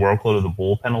ease the workload of the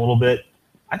bullpen a little bit,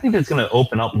 I think it's going to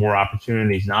open up more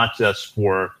opportunities, not just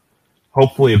for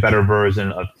hopefully a better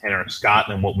version of Tanner Scott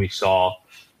than what we saw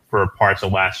for parts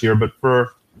of last year, but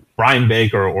for Bryan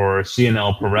Baker or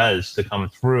CNL Perez to come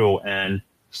through and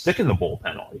stick in the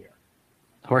bullpen all year.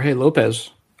 Jorge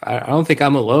Lopez. I don't think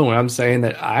I'm alone when I'm saying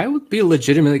that I would be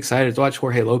legitimately excited to watch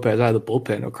Jorge Lopez out of the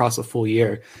bullpen across a full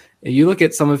year. And you look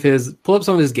at pull up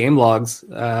some of his game logs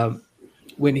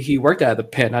when he worked out of the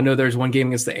pen. I know there's one game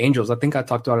against the Angels. I think I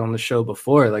talked about it on the show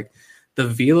before. Like the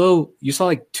velo, you saw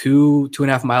like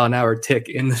 2.5 mile an hour tick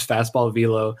in this fastball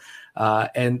velo.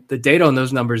 And the data on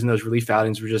those numbers and those relief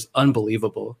outings were just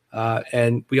unbelievable.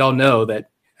 And we all know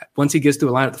that once he gets to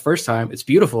a lineup the first time, it's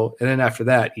beautiful. And then after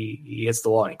that, he hits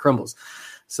the wall and he crumbles.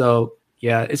 So,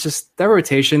 yeah, it's just that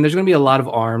rotation. There's going to be a lot of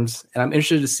arms, and I'm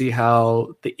interested to see how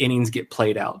the innings get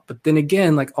played out. But then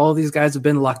again, like all these guys have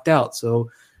been locked out.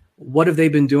 So what have they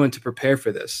been doing to prepare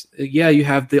for this? Yeah, you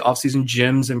have the offseason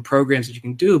gyms and programs that you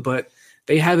can do, but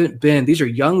they haven't been – these are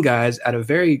young guys at a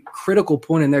very critical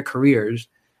point in their careers,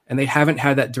 and they haven't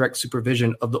had that direct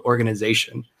supervision of the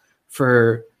organization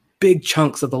for big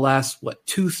chunks of the last,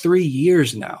 2-3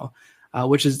 years now.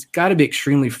 Which has got to be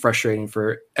extremely frustrating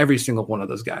for every single one of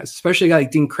those guys, especially a guy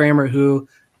like Dean Kramer, who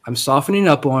I'm softening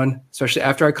up on, especially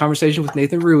after our conversation with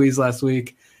Nathan Ruiz last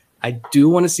week. I do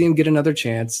want to see him get another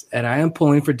chance, and I am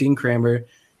pulling for Dean Kramer.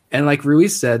 And like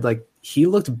Ruiz said, like he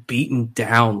looked beaten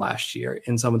down last year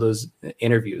in some of those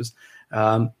interviews.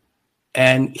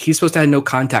 And he's supposed to have no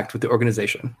contact with the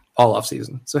organization all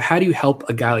offseason. So how do you help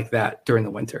a guy like that during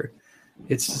the winter?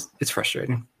 It's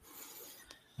frustrating.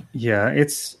 Yeah,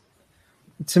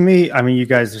 to me, I mean, you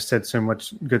guys have said so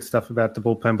much good stuff about the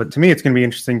bullpen, but to me, it's going to be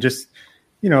interesting. Just,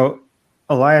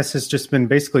 Elias has just been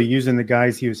basically using the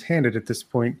guys he was handed at this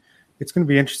point. It's going to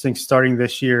be interesting starting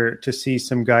this year to see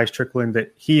some guys trickle in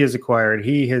that he has acquired.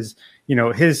 He has,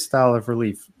 his style of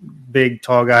relief, big,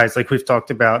 tall guys like we've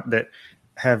talked about that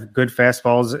have good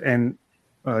fastballs and,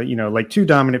 like two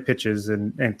dominant pitches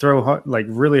and throw hard, like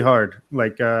really hard.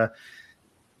 Like,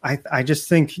 I just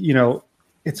think,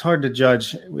 it's hard to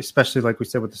judge, especially like we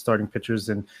said with the starting pitchers,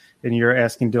 and you're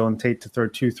asking Dylan Tate to throw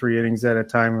 2-3 innings at a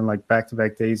time and like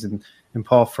back-to-back days, and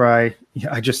Paul Fry.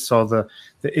 I just saw the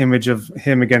image of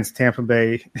him against Tampa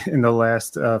Bay in the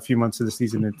last few months of the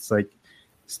season. It's like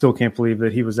still can't believe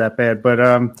that he was that bad. But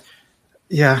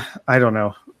I don't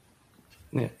know.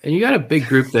 Yeah, and you got a big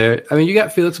group there. I mean, you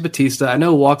got Felix Bautista. I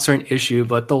know walks are an issue,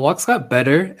 but the walks got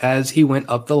better as he went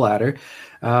up the ladder.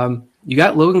 You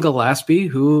got Logan Gillespie,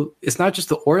 who it's not just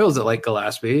the Orioles that like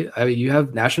Gillespie. I mean, you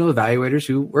have national evaluators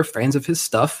who were fans of his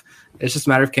stuff. It's just a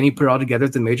matter of can he put it all together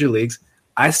at the major leagues.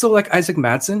 I still like Isaac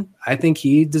Madsen. I think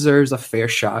he deserves a fair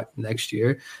shot next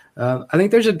year. I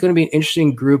think there's going to be an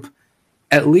interesting group,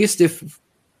 at least if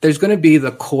there's going to be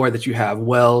the core that you have,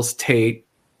 Wells, Tate,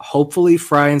 hopefully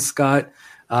Fry and Scott,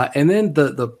 and then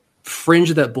the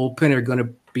fringe of that bullpen are going to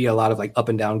be a lot of like up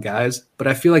and down guys. But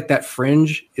I feel like that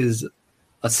fringe is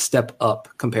a step up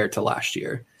compared to last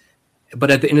year. But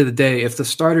at the end of the day, if the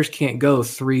starters can't go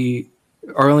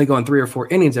only going 3 or 4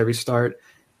 innings every start,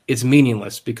 it's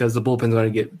meaningless because the bullpen's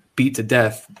going to get beat to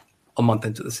death a month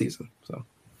into the season. So,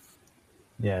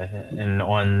 yeah. And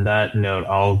on that note,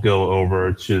 I'll go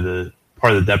over to the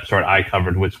part of the depth chart I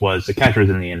covered, which was the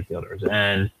catchers and the infielders.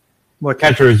 And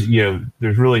catchers,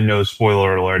 there's really no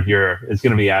spoiler alert here. It's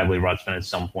going to be Adley Rutschman at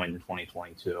some point in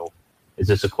 2022. It's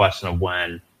just a question of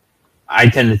when. I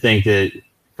tend to think that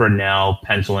for now,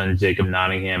 pencil in Jacob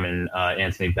Nottingham and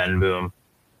Anthony Benboom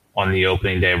on the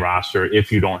opening day roster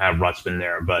if you don't have Rutschman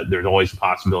there. But there's always a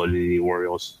possibility the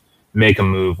Orioles make a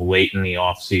move late in the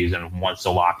offseason once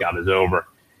the lockout is over.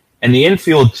 And the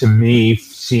infield, to me,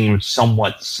 seems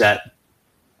somewhat set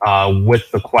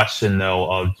with the question, though,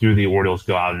 of do the Orioles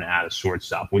go out and add a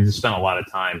shortstop? We just spent a lot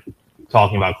of time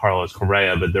talking about Carlos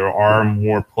Correa, but there are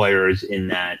more players in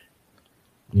that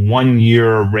 1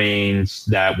 year range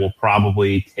that will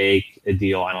probably take a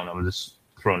deal. I don't know, I'm just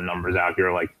throwing numbers out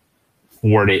here, like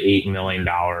 $4 to $8 million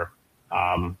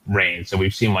range. So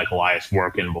we've seen like Elias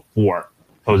working before.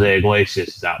 Jose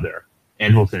Iglesias is out there.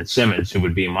 Andrelton Simmons, who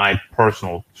would be my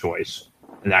personal choice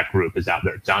in that group, is out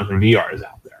there. Jonathan Villar is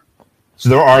out there. So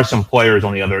there are some players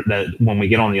on the other that when we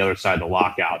get on the other side of the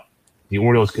lockout the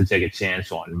Orioles could take a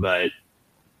chance on. But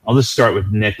I'll just start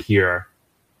with Nick here.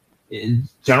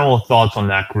 General thoughts on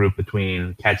that group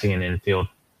between catching and infield?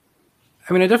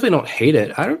 I mean, I definitely don't hate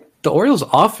it. The Orioles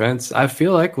offense, I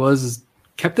feel like,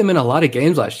 kept them in a lot of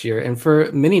games last year. And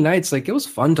for many nights, like, it was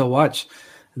fun to watch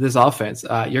this offense.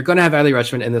 You're going to have Adley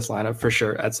Rutschman in this lineup for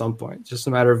sure at some point. Just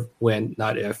a matter of when,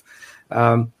 not if.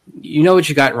 You know what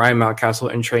you got in Ryan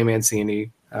Mountcastle and Trey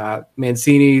Mancini.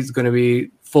 Mancini is going to be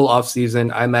full off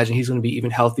season. I imagine he's going to be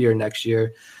even healthier next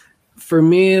year. For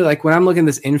me, like, when I'm looking at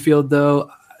this infield, though,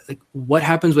 like, what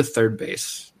happens with third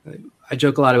base? I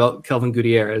joke a lot about Kelvin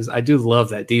Gutierrez. I do love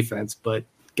that defense, but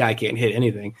guy can't hit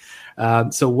anything.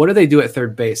 So what do they do at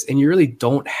third base? And you really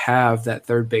don't have that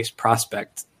third base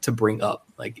prospect to bring up.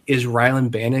 Like, is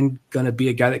Rylan Bannon going to be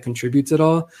a guy that contributes at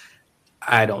all?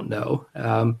 I don't know.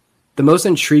 The most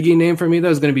intriguing name for me, though,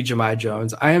 is going to be Jahmai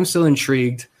Jones. I am still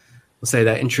intrigued. We'll say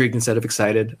that, intrigued instead of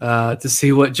excited, to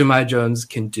see what Jahmai Jones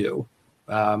can do.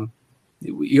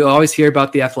 You always hear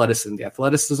about the athleticism. The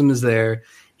athleticism is there.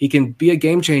 He can be a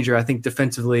game changer, I think,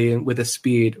 defensively and with his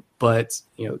speed. But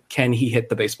can he hit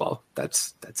the baseball?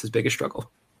 That's his biggest struggle.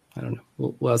 I don't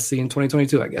know. We'll see in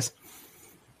 2022, I guess.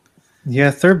 Yeah,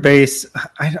 third base.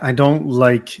 I don't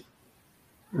like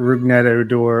Rougned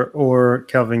Odor or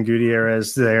Kelvin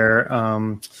Gutierrez there.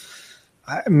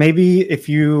 Maybe if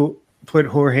you put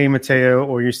Jorge Mateo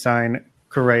or you sign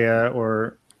Correa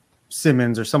or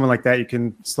Simmons or someone like that, you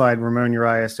can slide Ramon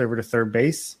Urias over to third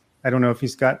base. I don't know if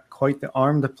he's got quite the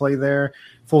arm to play there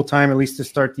full time, at least to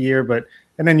start the year.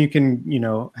 And then you can,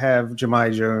 have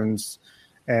Jahmai Jones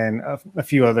and a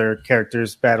few other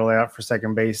characters battle out for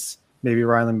second base. Maybe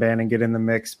Rylan Bannon get in the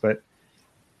mix. But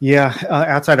yeah,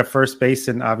 outside of first base,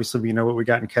 and obviously we know what we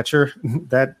got in catcher,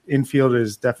 that infield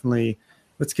is definitely,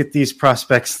 let's get these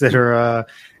prospects that are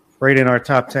right in our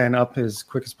top 10 up as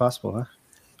quick as possible, huh?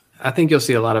 I think you'll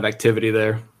see a lot of activity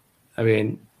there. I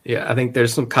mean, yeah, I think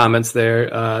there's some comments there.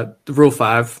 The Rule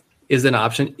 5 is an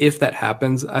option if that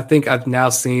happens. I think I've now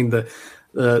seen the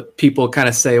people kind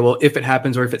of say, well, if it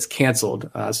happens or if it's canceled.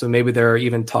 So maybe there are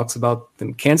even talks about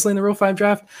them canceling the Rule 5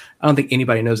 draft. I don't think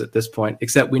anybody knows at this point,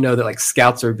 except we know that like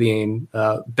scouts are being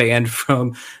banned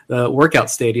from the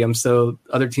workout stadium. So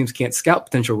other teams can't scout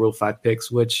potential Rule 5 picks,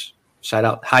 which shout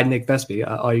out, hi Nick Vespi,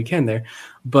 all you can there.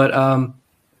 But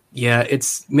yeah,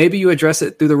 it's maybe you address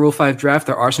it through the Rule 5 draft.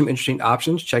 There are some interesting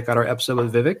options. Check out our episode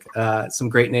with Vivek. Some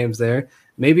great names there.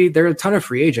 Maybe there are a ton of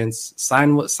free agents.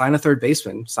 Sign a third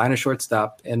baseman, sign a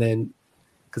shortstop, and then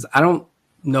because I don't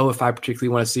know if I particularly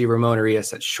want to see Ramon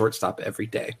Urias at shortstop every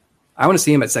day. I want to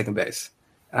see him at second base,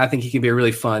 and I think he can be a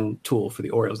really fun tool for the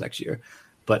Orioles next year.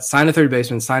 But sign a third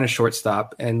baseman, sign a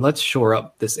shortstop, and let's shore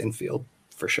up this infield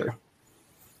for sure.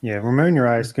 Yeah, Ramon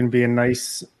Urias can be a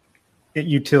nice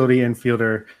utility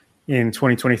infielder in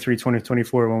 2023,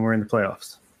 2024 when we're in the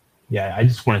playoffs. Yeah, I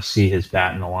just want to see his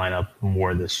bat in the lineup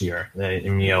more this year.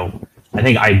 And, I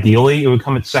think ideally it would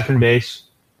come at second base,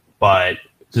 but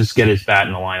just get his bat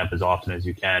in the lineup as often as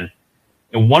you can.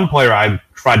 And one player I've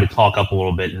tried to talk up a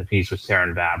little bit in the piece was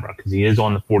Terrin Vavra because he is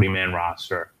on the 40-man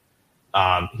roster.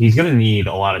 He's going to need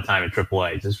a lot of time at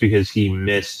AAA just because he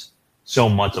missed so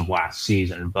much of last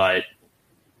season. But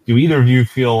do either of you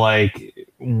feel like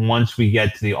once we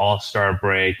get to the All-Star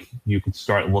break, you could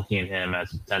start looking at him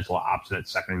as a potential option at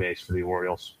second base for the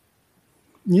Orioles?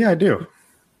 Yeah, I do.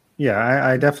 Yeah,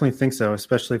 I definitely think so,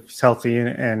 especially if he's healthy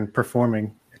and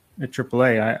performing at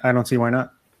AAA. I don't see why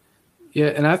not. Yeah,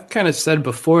 and I've kind of said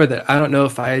before that I don't know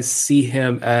if I see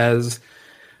him as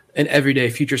an everyday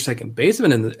future second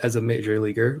baseman as a major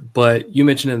leaguer, but you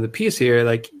mentioned in the piece here,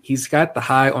 like he's got the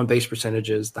high on base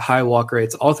percentages, the high walk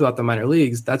rates all throughout the minor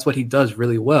leagues. That's what he does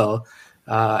really well.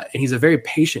 And he's a very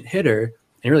patient hitter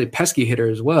and really pesky hitter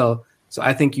as well. So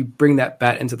I think you bring that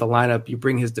bat into the lineup, you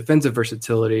bring his defensive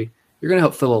versatility, you're going to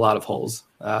help fill a lot of holes.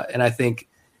 And I think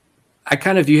I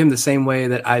kind of view him the same way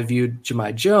that I viewed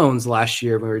Jahmai Jones last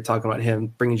year when we were talking about him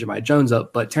bringing Jahmai Jones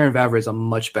up, but Terrin Vavra is a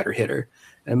much better hitter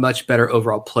and a much better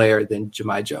overall player than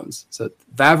Jahmai Jones. So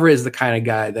Vavra is the kind of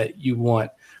guy that you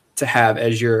want to have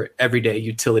as your everyday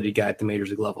utility guy at the major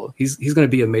league level. He's going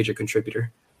to be a major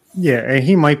contributor. Yeah, and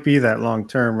he might be that long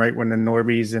term, right? When the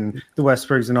Norbies and the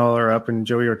Westbergs and all are up and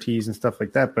Joey Ortiz and stuff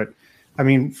like that. But I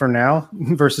mean, for now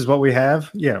versus what we have,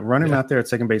 run him out there at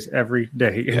second base every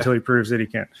day until he proves that he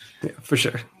can. Yeah, for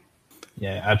sure.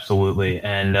 Yeah, absolutely.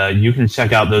 And you can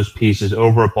check out those pieces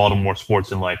over at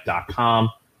BaltimoreSportsAndLife.com.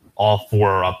 All four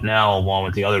are up now, along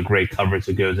with the other great coverage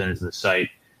that goes into the site.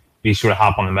 Be sure to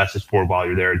hop on the message board while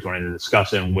you're there joining the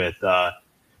discussion with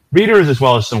readers as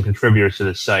well as some contributors to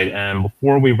the site. And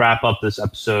before we wrap up this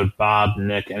episode, Bob,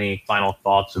 Nick, any final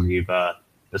thoughts? We've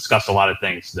discussed a lot of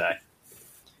things today.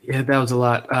 Yeah, that was a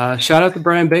lot. Shout out to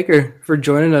Bryan Baker for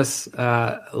joining us.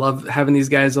 Love having these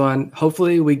guys on.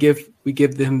 Hopefully, we give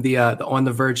them the on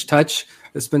the verge touch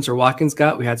that Spencer Watkins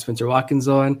got. We had Spencer Watkins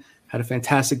on, had a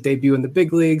fantastic debut in the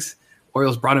big leagues.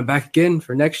 Orioles brought him back again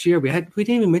for next year. We didn't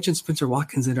even mention Spencer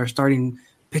Watkins in our starting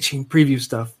pitching preview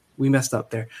stuff. We messed up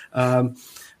there.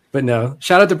 But no,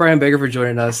 shout out to Bryan Baker for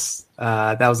joining us.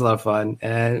 That was a lot of fun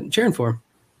and cheering for him.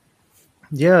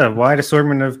 Yeah, wide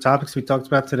assortment of topics we talked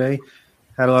about today.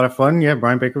 Had a lot of fun. Yeah,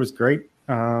 Bryan Baker was great.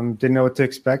 Didn't know what to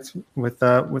expect with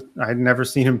I'd never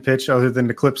seen him pitch other than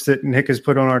the clips that Nick has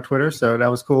put on our Twitter. So that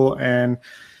was cool. And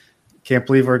can't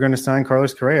believe we're going to sign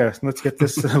Carlos Correa. Let's get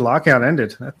this lockout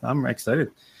ended. I'm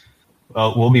excited.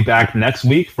 Well, we'll be back next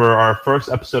week for our first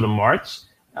episode of March.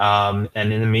 And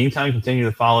in the meantime, continue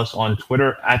to follow us on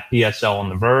Twitter at BSL on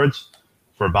the Verge.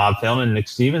 For Bob Phelan and Nick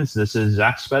Stevens, this is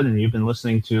Zach Sped, and you've been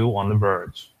listening to On the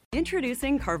Verge.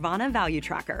 Introducing Carvana Value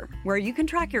Tracker, where you can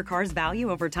track your car's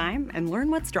value over time and learn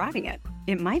what's driving it.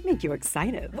 It might make you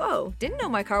excited. Whoa, didn't know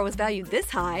my car was valued this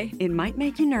high. It might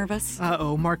make you nervous.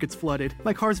 Uh-oh, market's flooded.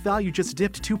 My car's value just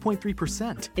dipped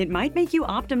 2.3%. It might make you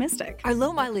optimistic. Our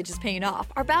low mileage is paying off.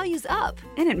 Our value's up.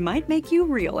 And it might make you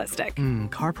realistic.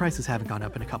 Car prices haven't gone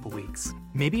up in a couple weeks.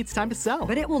 Maybe it's time to sell.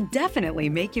 But it will definitely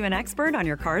make you an expert on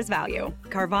your car's value.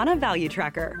 Carvana Value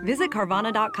Tracker. Visit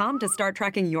Carvana.com to start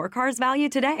tracking your car's value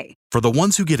today. For the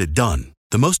ones who get it done,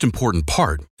 the most important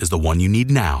part is the one you need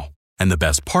now. And the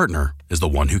best partner is the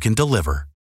one who can deliver.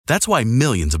 That's why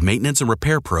millions of maintenance and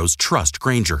repair pros trust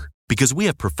Grainger, because we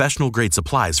have professional-grade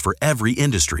supplies for every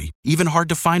industry, even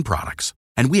hard-to-find products.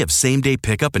 And we have same-day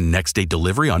pickup and next-day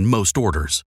delivery on most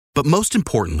orders. But most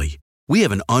importantly, we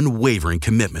have an unwavering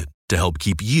commitment to help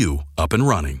keep you up and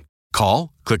running.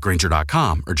 Call, click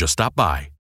Grainger.com, or just stop by.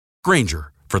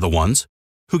 Grainger, for the ones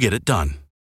who get it done.